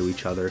similar to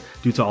each other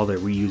due to all their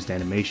reused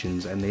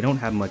animations and they don't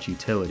have much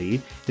utility.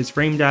 His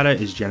frame data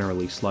is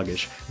generally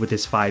sluggish, with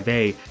his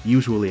 5A,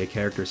 usually a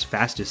character's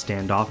fastest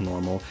standoff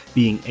normal,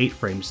 being 8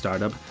 frame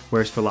startup,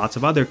 whereas for lots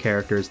of other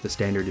characters the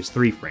standard is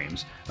 3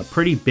 frames, a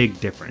pretty big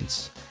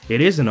difference.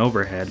 It is an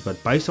overhead,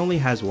 but Bice only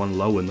has one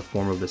low in the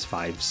form of this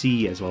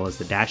 5C as well as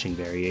the dashing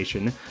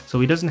variation, so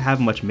he doesn't have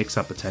much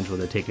mix-up potential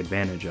to take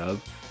advantage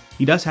of.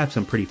 He does have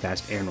some pretty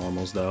fast air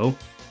normals though.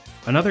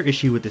 Another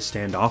issue with his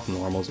standoff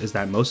normals is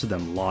that most of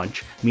them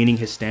launch, meaning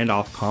his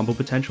standoff combo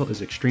potential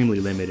is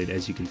extremely limited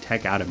as you can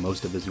tech out of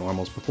most of his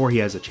normals before he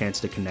has a chance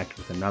to connect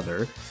with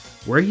another.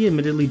 Where he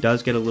admittedly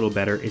does get a little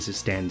better is his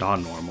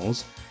stand-on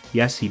normals.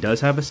 Yes, he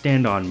does have a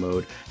stand-on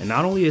mode, and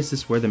not only is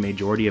this where the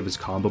majority of his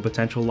combo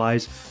potential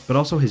lies, but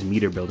also his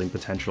meter building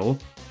potential.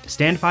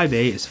 Stand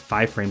 5A is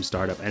 5-frame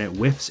startup and it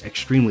whiffs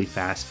extremely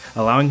fast,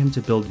 allowing him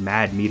to build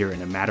mad meter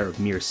in a matter of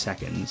mere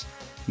seconds.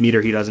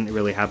 Meter he doesn't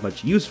really have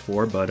much use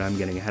for, but I'm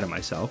getting ahead of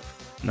myself.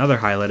 Another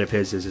highlight of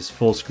his is his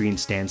full screen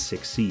stand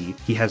 6C.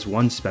 He has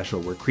one special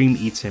where Cream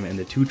eats him and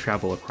the two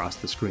travel across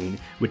the screen,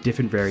 with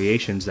different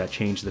variations that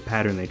change the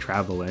pattern they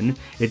travel in.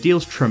 It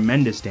deals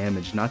tremendous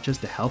damage not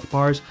just to health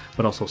bars,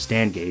 but also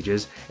stand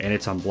gauges, and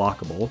it's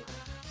unblockable.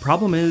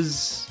 Problem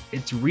is,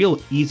 it's real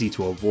easy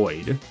to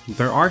avoid.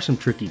 There are some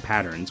tricky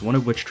patterns, one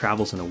of which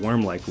travels in a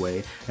worm-like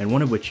way, and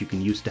one of which you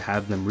can use to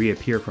have them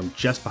reappear from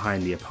just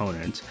behind the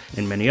opponent.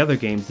 In many other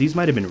games, these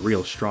might have been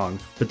real strong,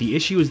 but the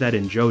issue is that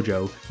in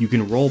JoJo, you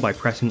can roll by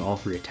pressing all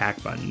 3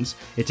 attack buttons.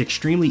 It's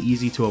extremely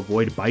easy to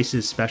avoid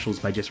Bice's specials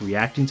by just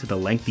reacting to the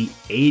lengthy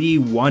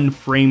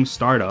 81-frame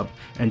startup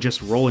and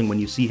just rolling when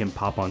you see him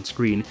pop on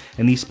screen,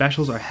 and these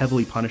specials are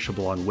heavily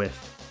punishable on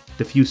whiff.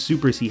 The few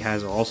supers he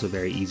has are also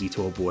very easy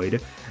to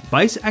avoid.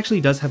 Bice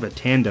actually does have a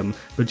tandem,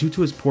 but due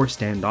to his poor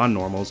stand-on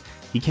normals,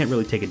 he can't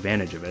really take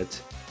advantage of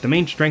it. The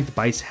main strength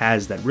Bice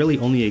has that really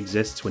only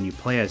exists when you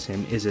play as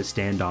him is his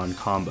stand-on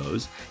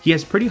combos. He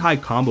has pretty high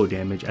combo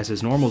damage as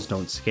his normals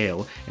don't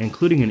scale,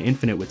 including an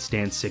infinite with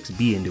stand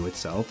 6B into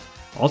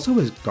itself. Also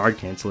his guard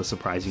cancel is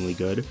surprisingly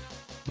good.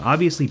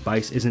 Obviously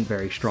Bice isn't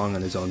very strong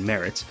on his own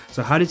merits,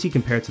 so how does he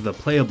compare to the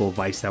playable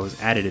Vice that was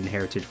added in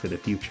Heritage for the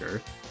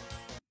future?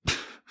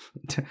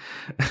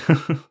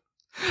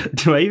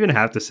 Do I even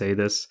have to say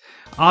this?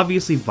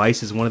 Obviously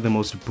Vice is one of the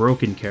most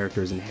broken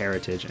characters in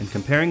Heritage, and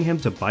comparing him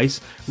to Bice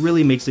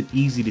really makes it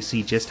easy to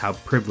see just how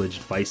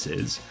privileged Vice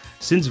is.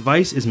 Since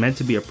Vice is meant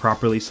to be a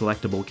properly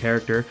selectable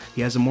character,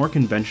 he has a more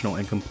conventional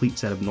and complete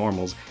set of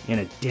normals,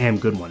 and a damn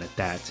good one at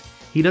that.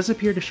 He does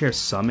appear to share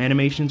some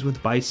animations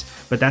with Bice,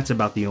 but that's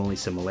about the only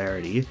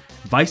similarity.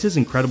 Vice's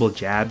incredible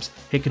jabs,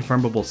 hit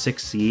confirmable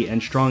 6C,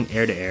 and strong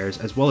air-to-airs,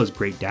 as well as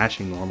great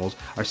dashing normals,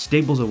 are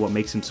staples of what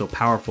makes him so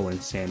powerful in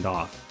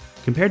standoff.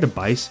 Compared to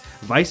Bice,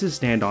 Vice's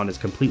stand-on is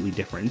completely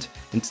different.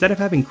 Instead of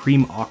having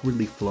Cream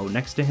awkwardly float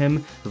next to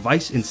him,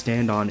 Vice in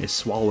stand-on is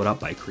swallowed up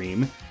by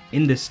Cream.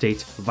 In this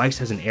state, Vice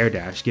has an air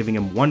dash, giving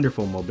him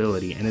wonderful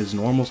mobility, and his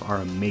normals are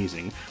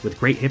amazing, with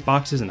great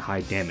hitboxes and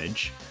high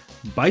damage.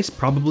 Bice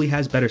probably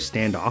has better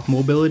standoff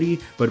mobility,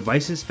 but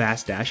Vice's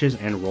fast dashes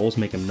and rolls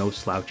make him no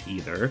slouch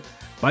either.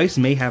 Bice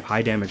may have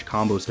high damage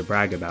combos to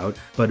brag about,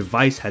 but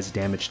Vice has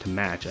damage to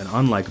match, and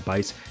unlike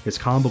Bice, his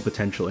combo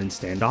potential in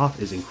standoff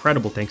is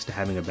incredible thanks to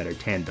having a better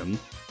tandem.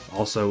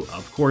 Also,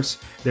 of course,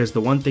 there's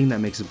the one thing that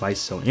makes Vice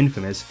so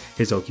infamous,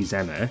 his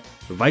Okizeme.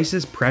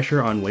 Vice's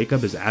pressure on Wake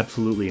Up is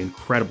absolutely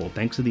incredible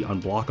thanks to the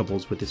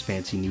unblockables with his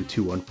fancy new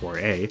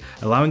 214A,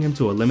 allowing him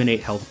to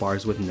eliminate health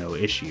bars with no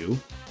issue.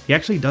 He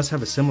actually does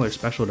have a similar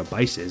special to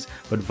Bice's,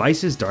 but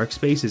Vice's Dark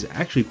Space is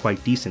actually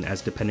quite decent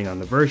as depending on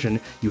the version,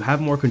 you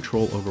have more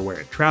control over where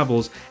it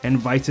travels, and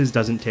Vice's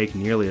doesn't take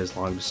nearly as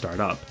long to start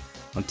up.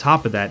 On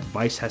top of that,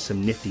 Vice has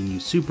some nifty new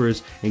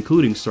supers,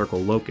 including Circle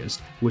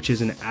Locust, which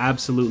is an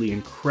absolutely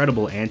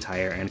incredible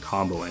anti-air and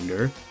combo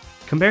ender.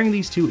 Comparing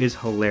these two is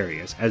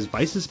hilarious, as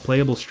Vice's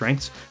playable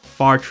strengths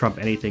far trump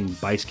anything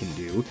Bice can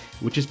do,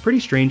 which is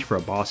pretty strange for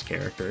a boss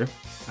character.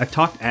 I've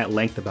talked at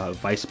length about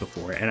Vice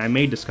before, and I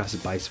may discuss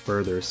Vice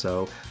further,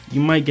 so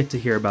you might get to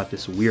hear about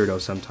this weirdo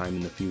sometime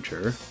in the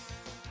future.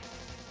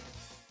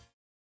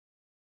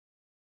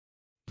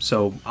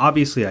 So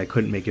obviously I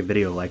couldn't make a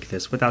video like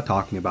this without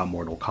talking about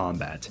Mortal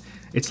Kombat.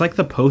 It's like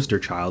the poster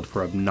child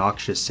for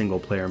obnoxious single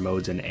player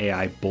modes and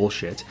AI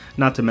bullshit,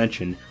 not to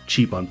mention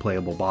cheap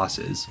unplayable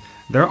bosses.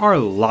 There are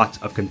lots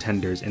of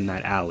contenders in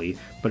that alley,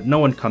 but no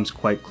one comes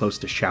quite close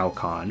to Shao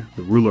Kahn,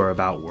 the ruler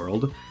of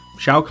Outworld.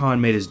 Shao Kahn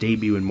made his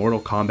debut in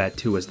Mortal Kombat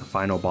 2 as the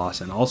final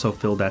boss and also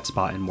filled that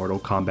spot in Mortal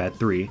Kombat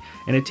 3,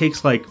 and it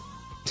takes like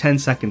 10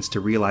 seconds to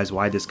realize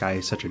why this guy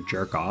is such a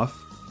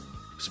jerk-off.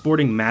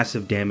 Sporting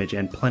massive damage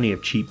and plenty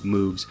of cheap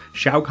moves,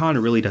 Shao Kahn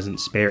really doesn't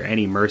spare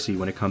any mercy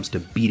when it comes to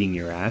beating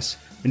your ass.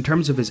 In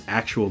terms of his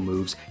actual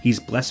moves, he's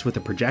blessed with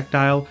a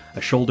projectile,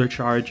 a shoulder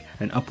charge,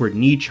 an upward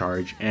knee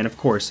charge, and of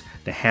course,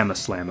 the Hammer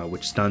Slammer,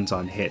 which stuns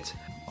on hit.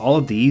 All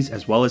of these,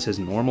 as well as his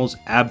normals,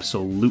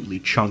 absolutely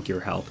chunk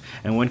your health,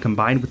 and when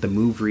combined with the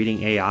move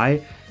reading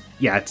AI,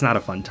 yeah, it's not a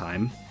fun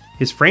time.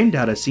 His frame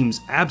data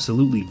seems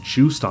absolutely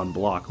juiced on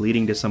block,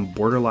 leading to some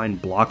borderline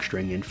block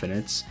string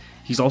infinites.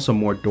 He's also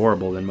more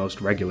durable than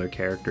most regular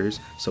characters,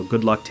 so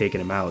good luck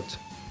taking him out.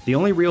 The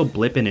only real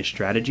blip in his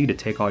strategy to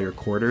take all your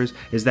quarters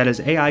is that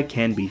his AI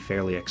can be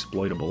fairly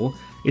exploitable.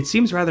 It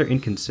seems rather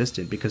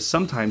inconsistent because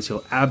sometimes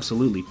he'll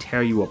absolutely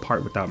tear you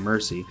apart without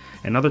mercy,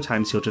 and other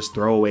times he'll just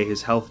throw away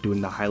his health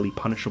doing the highly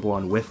punishable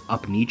on whiff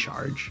up knee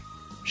charge.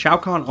 Shao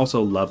Kahn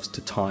also loves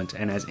to taunt,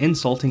 and as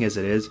insulting as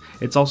it is,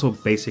 it's also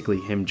basically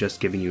him just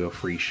giving you a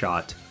free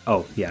shot.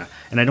 Oh yeah,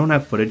 and I don't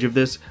have footage of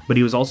this, but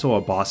he was also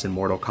a boss in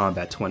Mortal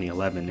Kombat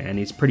 2011, and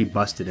he's pretty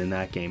busted in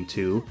that game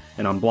too.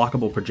 An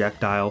unblockable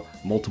projectile,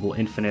 multiple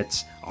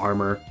infinites,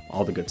 armor,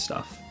 all the good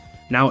stuff.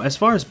 Now, as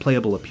far as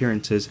playable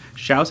appearances,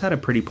 Shao's had a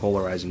pretty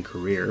polarizing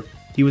career.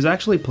 He was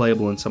actually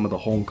playable in some of the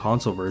home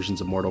console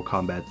versions of Mortal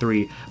Kombat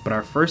 3, but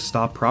our first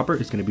stop proper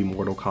is going to be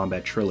Mortal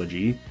Kombat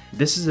Trilogy.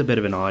 This is a bit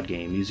of an odd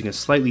game, using a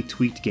slightly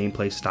tweaked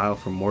gameplay style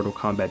from Mortal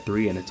Kombat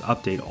 3 and its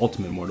update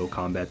Ultimate Mortal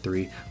Kombat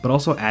 3, but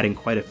also adding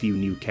quite a few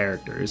new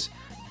characters.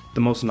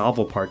 The most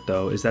novel part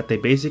though is that they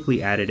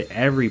basically added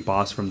every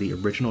boss from the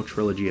original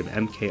trilogy of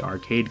MK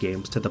arcade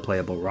games to the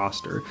playable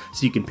roster,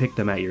 so you can pick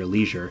them at your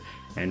leisure,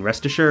 and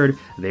rest assured,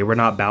 they were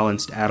not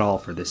balanced at all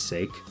for this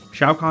sake.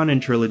 Shao Kahn in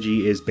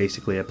Trilogy is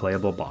basically a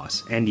playable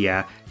boss, and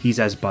yeah, he's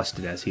as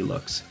busted as he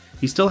looks.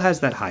 He still has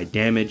that high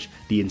damage,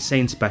 the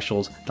insane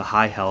specials, the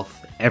high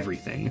health,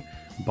 everything.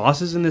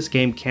 Bosses in this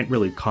game can't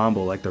really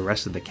combo like the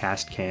rest of the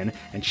cast can,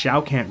 and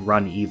Shao can't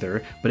run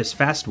either, but his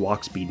fast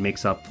walk speed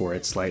makes up for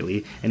it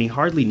slightly, and he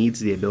hardly needs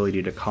the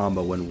ability to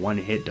combo when one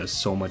hit does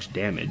so much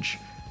damage.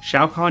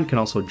 Shao Kahn can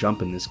also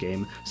jump in this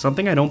game,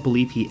 something I don't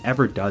believe he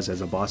ever does as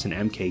a boss in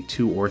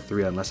MK2 or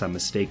 3 unless I'm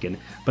mistaken,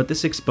 but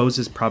this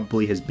exposes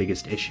probably his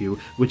biggest issue,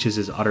 which is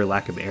his utter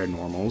lack of air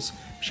normals.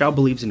 Shao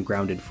believes in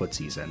grounded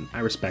footsies, and I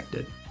respect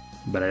it,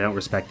 but I don't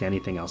respect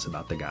anything else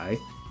about the guy.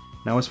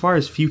 Now, as far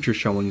as future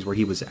showings where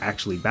he was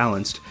actually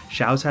balanced,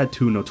 Shao's had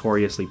two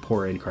notoriously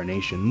poor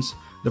incarnations.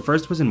 The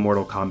first was in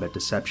Mortal Kombat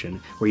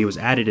Deception, where he was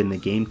added in the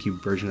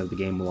GameCube version of the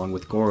game along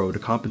with Goro to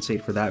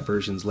compensate for that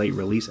version's late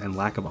release and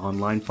lack of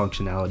online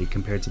functionality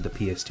compared to the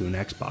PS2 and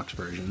Xbox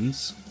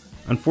versions.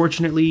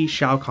 Unfortunately,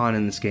 Shao Kahn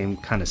in this game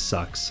kinda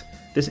sucks.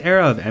 This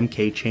era of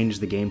MK changed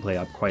the gameplay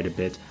up quite a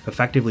bit,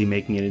 effectively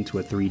making it into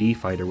a 3D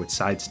fighter with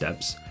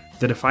sidesteps.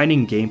 The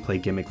defining gameplay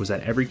gimmick was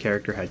that every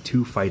character had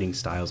two fighting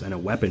styles and a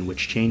weapon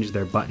which changed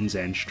their buttons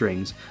and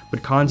strings,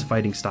 but Kahn's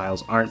fighting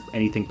styles aren't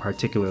anything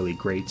particularly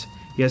great.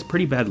 He has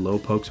pretty bad low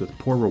pokes with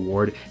poor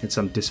reward and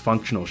some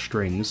dysfunctional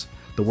strings.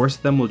 The worst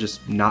of them will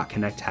just not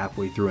connect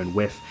halfway through and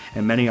whiff,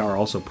 and many are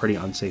also pretty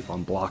unsafe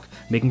on block,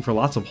 making for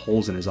lots of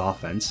holes in his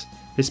offense.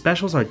 His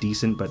specials are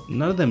decent, but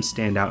none of them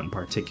stand out in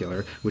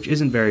particular, which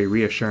isn't very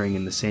reassuring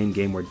in the same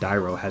game where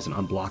Dairo has an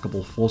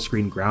unblockable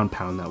full-screen ground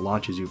pound that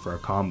launches you for a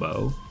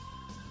combo.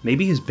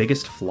 Maybe his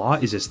biggest flaw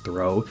is his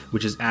throw,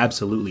 which is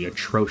absolutely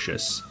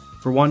atrocious.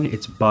 For one,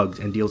 it's bugged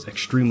and deals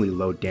extremely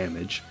low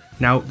damage.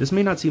 Now, this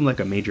may not seem like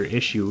a major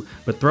issue,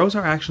 but throws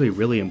are actually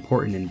really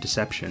important in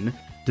Deception.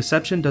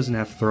 Deception doesn't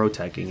have throw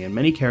teching, and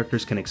many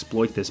characters can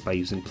exploit this by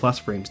using plus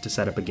frames to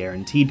set up a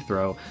guaranteed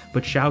throw,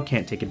 but Shao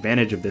can't take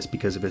advantage of this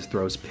because of his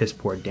throw's piss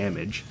poor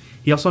damage.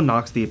 He also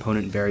knocks the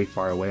opponent very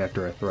far away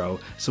after a throw,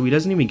 so he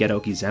doesn't even get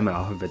Okizeme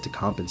off of it to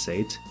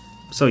compensate.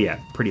 So yeah,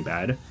 pretty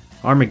bad.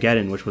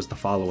 Armageddon, which was the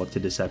follow-up to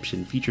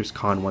Deception, features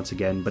Kahn once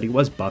again, but he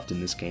was buffed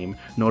in this game,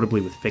 notably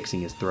with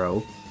fixing his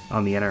throw.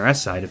 On the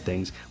NRS side of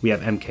things, we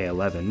have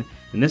MK11.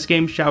 In this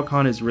game, Shao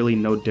Kahn is really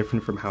no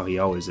different from how he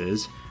always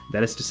is.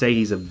 That is to say,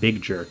 he's a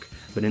big jerk,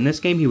 but in this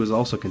game he was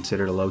also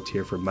considered a low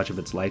tier for much of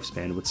its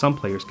lifespan, with some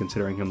players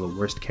considering him the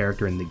worst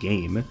character in the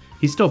game.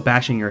 He's still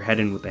bashing your head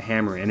in with a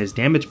hammer, and his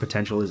damage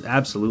potential is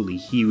absolutely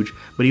huge,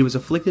 but he was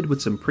afflicted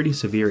with some pretty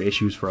severe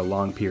issues for a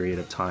long period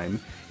of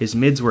time. His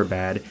mids were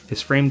bad,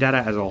 his frame data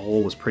as a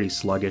whole was pretty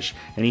sluggish,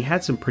 and he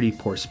had some pretty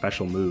poor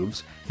special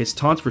moves. His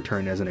taunts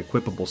return as an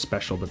equipable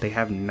special, but they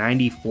have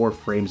 94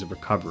 frames of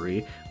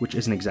recovery, which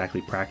isn't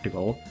exactly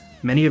practical.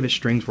 Many of his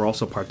strings were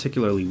also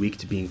particularly weak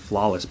to being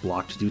flawless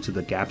blocked due to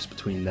the gaps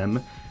between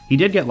them. He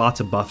did get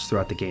lots of buffs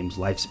throughout the game's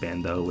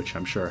lifespan though, which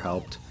I'm sure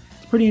helped.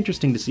 It's pretty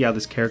interesting to see how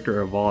this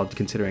character evolved,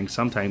 considering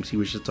sometimes he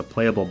was just a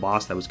playable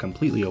boss that was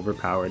completely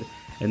overpowered,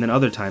 and then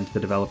other times the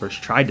developers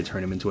tried to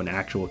turn him into an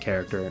actual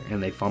character,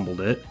 and they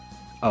fumbled it.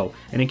 Oh,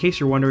 and in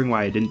case you're wondering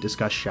why I didn't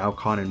discuss Shao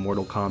Kahn in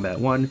Mortal Kombat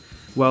 1,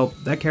 well,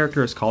 that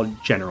character is called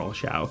General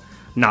Shao,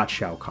 not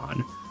Shao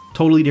Kahn.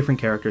 Totally different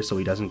character, so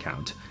he doesn't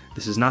count.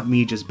 This is not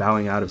me just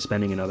bowing out of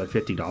spending another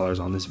 $50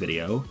 on this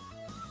video.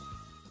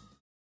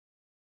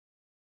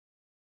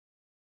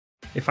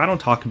 If I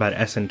don't talk about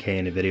SNK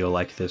in a video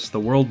like this, the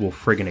world will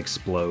friggin'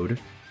 explode.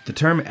 The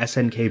term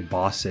SNK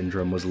Boss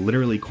Syndrome was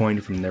literally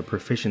coined from their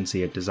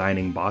proficiency at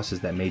designing bosses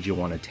that made you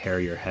want to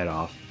tear your head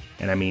off.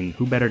 And I mean,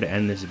 who better to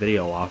end this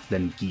video off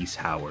than Geese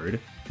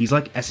Howard? He's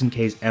like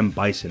SNK's M.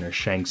 Bison or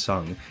Shang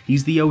Tsung.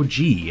 He's the OG,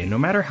 and no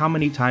matter how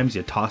many times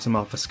you toss him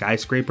off a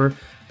skyscraper,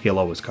 he'll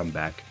always come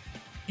back.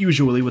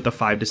 Usually with a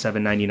 $5 to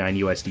 $7.99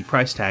 USD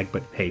price tag,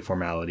 but hey,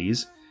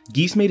 formalities.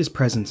 Geese made his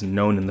presence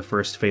known in the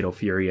first Fatal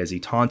Fury as he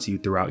taunts you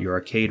throughout your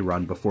arcade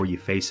run before you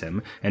face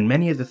him, and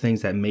many of the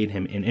things that made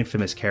him an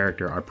infamous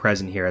character are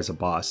present here as a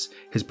boss.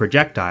 His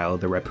projectile,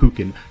 the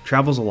Reppuken,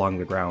 travels along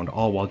the ground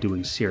all while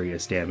doing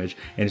serious damage,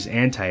 and his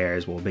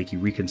anti-airs will make you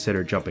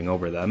reconsider jumping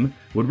over them.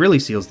 What really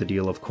seals the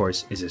deal, of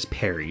course, is his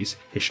parries.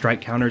 His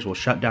strike counters will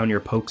shut down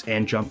your pokes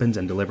and jump-ins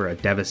and deliver a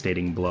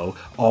devastating blow,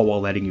 all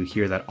while letting you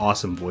hear that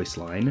awesome voice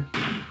line.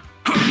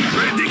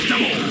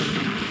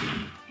 Unpredictable!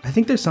 I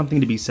think there's something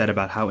to be said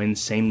about how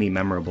insanely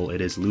memorable it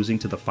is losing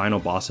to the final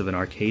boss of an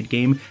arcade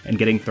game and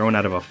getting thrown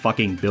out of a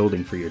fucking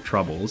building for your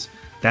troubles.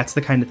 That's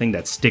the kind of thing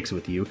that sticks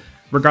with you,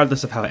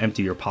 regardless of how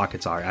empty your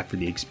pockets are after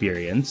the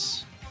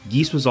experience.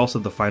 Geese was also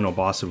the final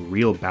boss of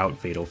Real Bout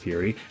Fatal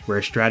Fury, where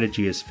his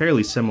strategy is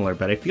fairly similar,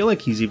 but I feel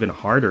like he's even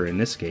harder in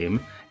this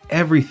game.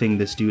 Everything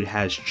this dude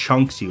has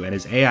chunks you, and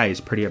his AI is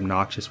pretty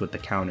obnoxious with the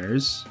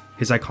counters.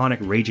 His iconic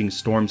Raging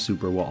Storm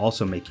super will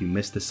also make you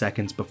miss the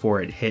seconds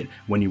before it hit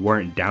when you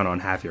weren't down on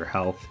half your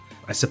health.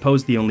 I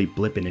suppose the only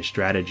blip in his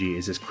strategy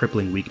is his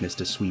crippling weakness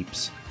to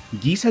sweeps.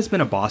 Geese has been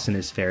a boss in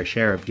his fair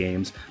share of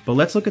games, but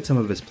let's look at some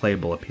of his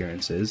playable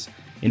appearances.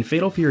 In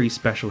Fatal Fury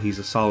Special he's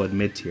a solid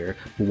mid-tier,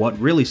 but what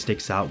really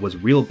sticks out was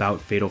Real Bout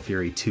Fatal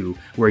Fury 2,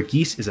 where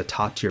Geese is a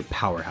top-tier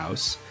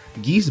powerhouse.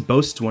 Geese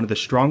boasts one of the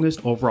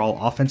strongest overall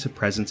offensive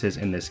presences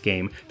in this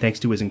game thanks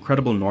to his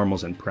incredible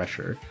normals and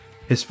pressure.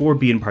 His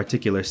 4B in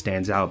particular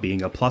stands out,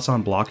 being a plus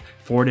on block,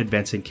 forward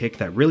advancing kick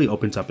that really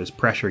opens up his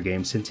pressure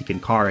game since he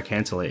can Kara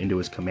cancel it into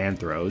his command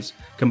throws.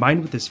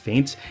 Combined with his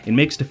feints, it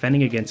makes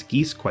defending against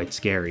Geese quite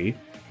scary.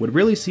 What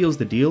really seals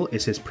the deal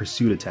is his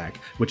pursuit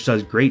attack, which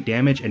does great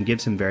damage and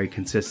gives him very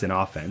consistent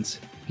offense.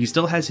 He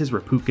still has his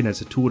Reppuken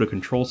as a tool to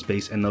control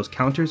space, and those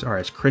counters are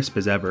as crisp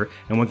as ever,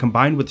 and when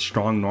combined with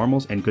strong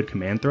normals and good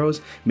command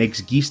throws,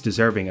 makes Geese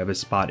deserving of his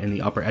spot in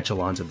the upper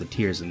echelons of the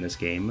tiers in this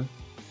game.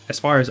 As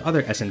far as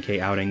other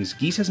SNK outings,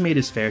 Geese has made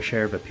his fair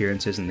share of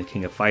appearances in the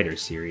King of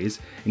Fighters series.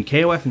 In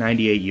KOF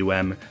 98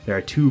 UM, there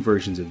are two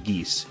versions of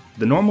Geese.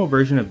 The normal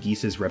version of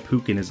Geese's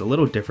Reppuken is a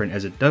little different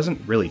as it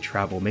doesn't really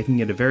travel, making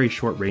it a very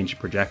short-range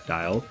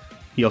projectile.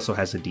 He also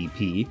has a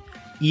DP.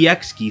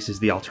 EX Geese is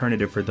the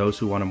alternative for those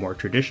who want a more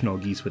traditional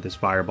Geese with his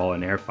Fireball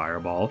and Air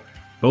Fireball.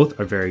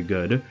 Both are very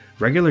good.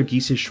 Regular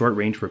Geese's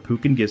short-range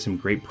Reppuken gives him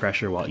great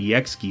pressure, while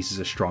EX Geese is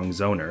a strong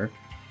zoner.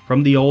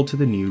 From the old to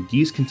the new,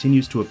 Geese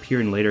continues to appear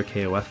in later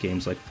KOF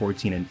games like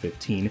 14 and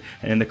 15,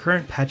 and in the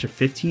current patch of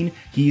 15,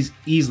 he's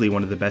easily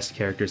one of the best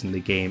characters in the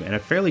game and a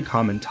fairly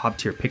common top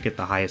tier pick at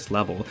the highest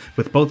level,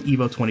 with both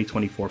EVO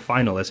 2024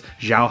 finalists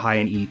Zhao Hai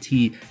and ET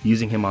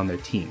using him on their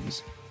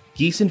teams.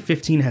 Geese in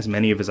 15 has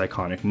many of his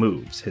iconic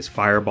moves, his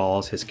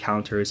fireballs, his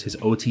counters, his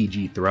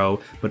OTG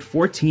throw, but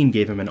 14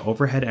 gave him an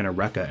overhead and a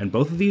Rekka, and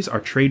both of these are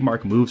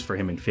trademark moves for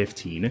him in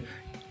 15.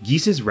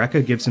 Geese's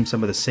Rekka gives him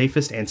some of the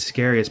safest and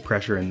scariest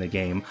pressure in the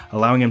game,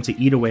 allowing him to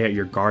eat away at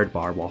your guard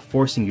bar while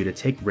forcing you to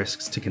take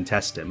risks to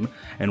contest him,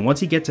 and once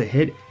he gets a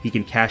hit, he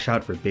can cash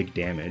out for big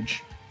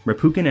damage.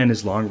 Reppuken and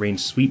his long-range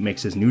sweep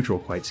makes his neutral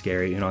quite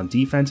scary, and on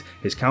defense,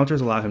 his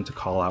counters allow him to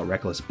call out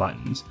reckless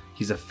buttons.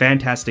 He's a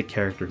fantastic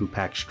character who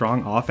packs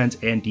strong offense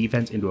and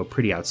defense into a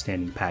pretty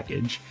outstanding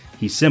package.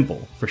 He's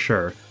simple, for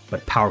sure,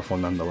 but powerful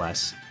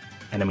nonetheless.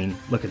 And I mean,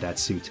 look at that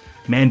suit.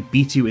 Man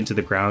beats you into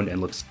the ground and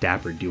looks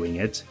dapper doing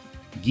it.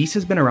 Geese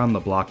has been around the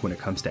block when it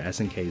comes to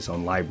SNK's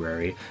own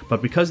library,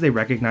 but because they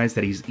recognize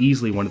that he's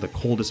easily one of the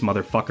coldest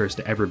motherfuckers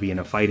to ever be in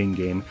a fighting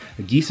game,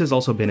 Geese has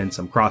also been in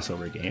some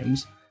crossover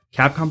games.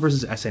 Capcom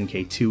vs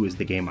SNK 2 is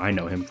the game I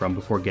know him from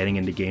before getting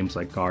into games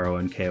like Garo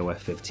and KOF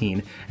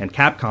 15, and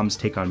Capcom's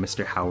take on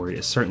Mr. Howard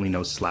is certainly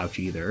no slouch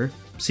either.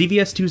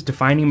 CVS2's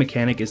defining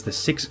mechanic is the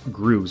 6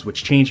 grooves,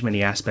 which change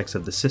many aspects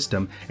of the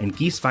system, and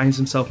Geese finds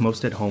himself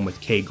most at home with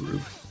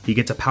K-Groove. He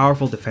gets a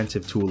powerful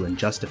defensive tool in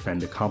Just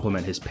Defend to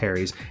complement his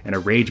parries, and a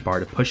Rage Bar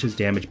to push his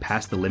damage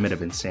past the limit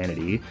of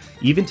insanity.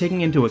 Even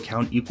taking into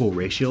account equal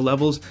ratio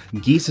levels,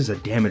 Geese is a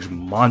damage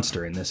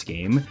monster in this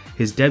game.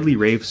 His Deadly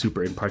Rave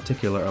super in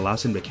particular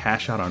allows him to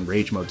cash out on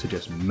Rage Mode to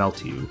just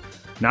melt you.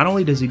 Not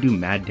only does he do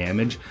mad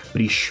damage,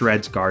 but he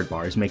shreds guard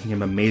bars, making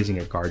him amazing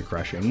at guard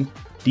crushing.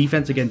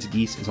 Defense against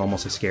Geese is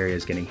almost as scary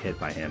as getting hit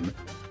by him.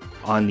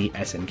 On the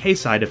SNK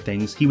side of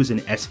things, he was in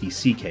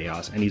SVC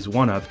Chaos, and he's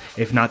one of,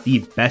 if not the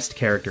best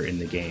character in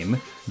the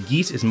game.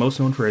 Geese is most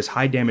known for his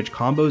high damage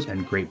combos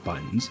and great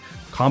buttons.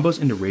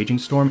 Combos into Raging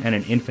Storm and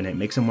an Infinite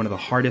makes him one of the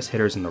hardest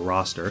hitters in the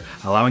roster,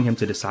 allowing him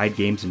to decide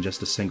games in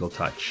just a single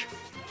touch.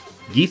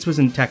 Geese was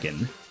in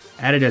Tekken.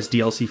 Added as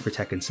DLC for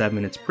Tekken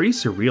 7, it's pretty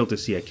surreal to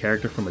see a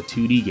character from a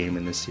 2D game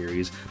in this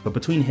series, but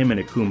between him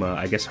and Akuma,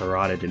 I guess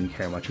Harada didn't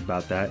care much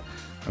about that.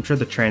 I'm sure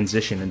the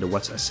transition into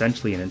what's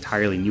essentially an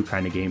entirely new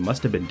kind of game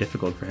must have been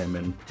difficult for him,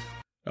 and...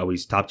 oh,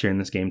 he's top tier in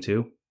this game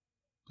too?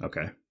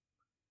 Okay.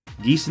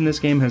 Geese in this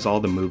game has all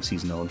the moves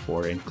he's known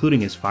for,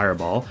 including his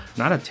Fireball,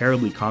 not a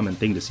terribly common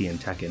thing to see in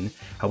Tekken.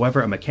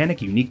 However, a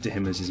mechanic unique to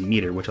him is his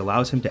meter, which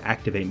allows him to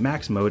activate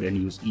max mode and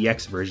use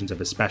EX versions of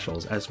his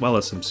specials, as well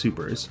as some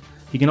supers.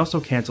 He can also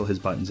cancel his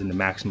buttons into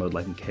max mode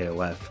like in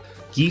KOF.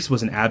 Geese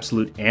was an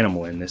absolute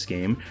animal in this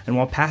game, and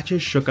while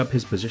patches shook up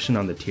his position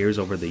on the tiers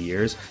over the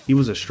years, he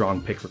was a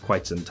strong pick for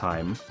quite some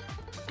time.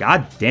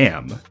 God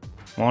damn!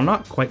 While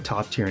not quite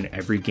top tier in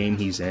every game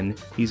he's in,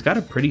 he's got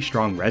a pretty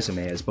strong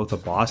resume as both a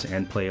boss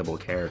and playable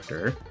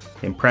character.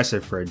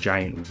 Impressive for a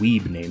giant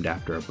weeb named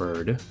after a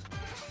bird.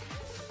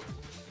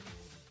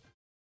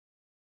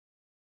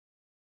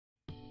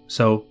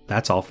 So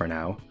that's all for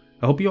now.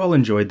 I hope you all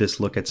enjoyed this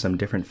look at some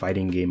different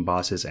fighting game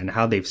bosses and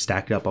how they've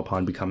stacked up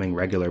upon becoming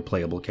regular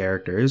playable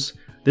characters.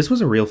 This was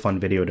a real fun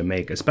video to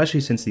make,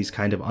 especially since these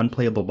kind of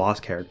unplayable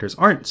boss characters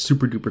aren't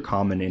super duper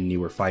common in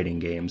newer fighting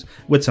games,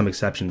 with some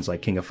exceptions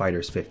like King of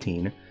Fighters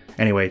 15.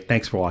 Anyway,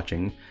 thanks for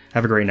watching,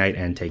 have a great night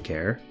and take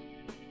care.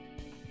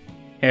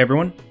 Hey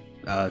everyone,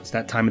 it's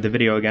that time of the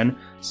video again,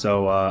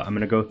 so I'm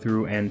gonna go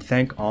through and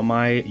thank all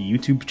my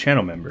YouTube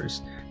channel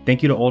members.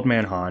 Thank you to Old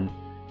Man Han,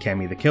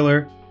 Cammy the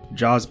Killer,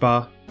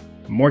 Jazba,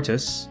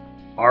 Mortis,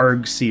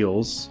 Arg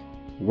Seals,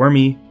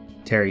 Wormy,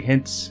 Terry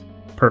Hints,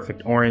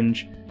 Perfect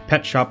Orange,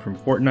 Pet Shop from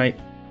Fortnite,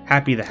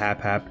 Happy the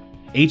Hap Hap,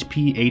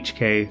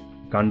 HPHK,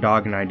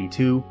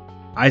 Gundog92,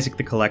 Isaac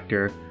the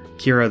Collector,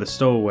 Kira the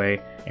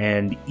Stowaway,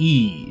 and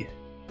E.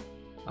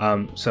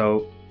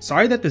 So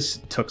sorry that this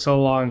took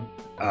so long,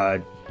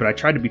 but I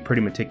tried to be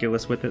pretty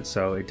meticulous with it,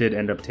 so it did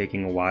end up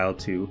taking a while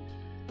to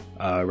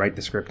write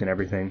the script and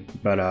everything,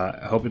 but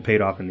I hope it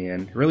paid off in the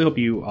end. Really hope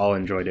you all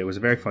enjoyed it. It was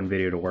a very fun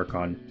video to work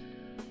on.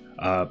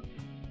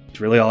 It's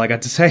really all I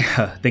got to say.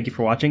 Thank you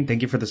for watching.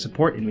 Thank you for the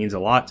support. It means a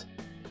lot.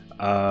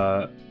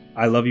 I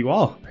love you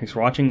all. Thanks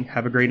for watching.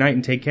 Have a great night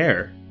and take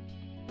care.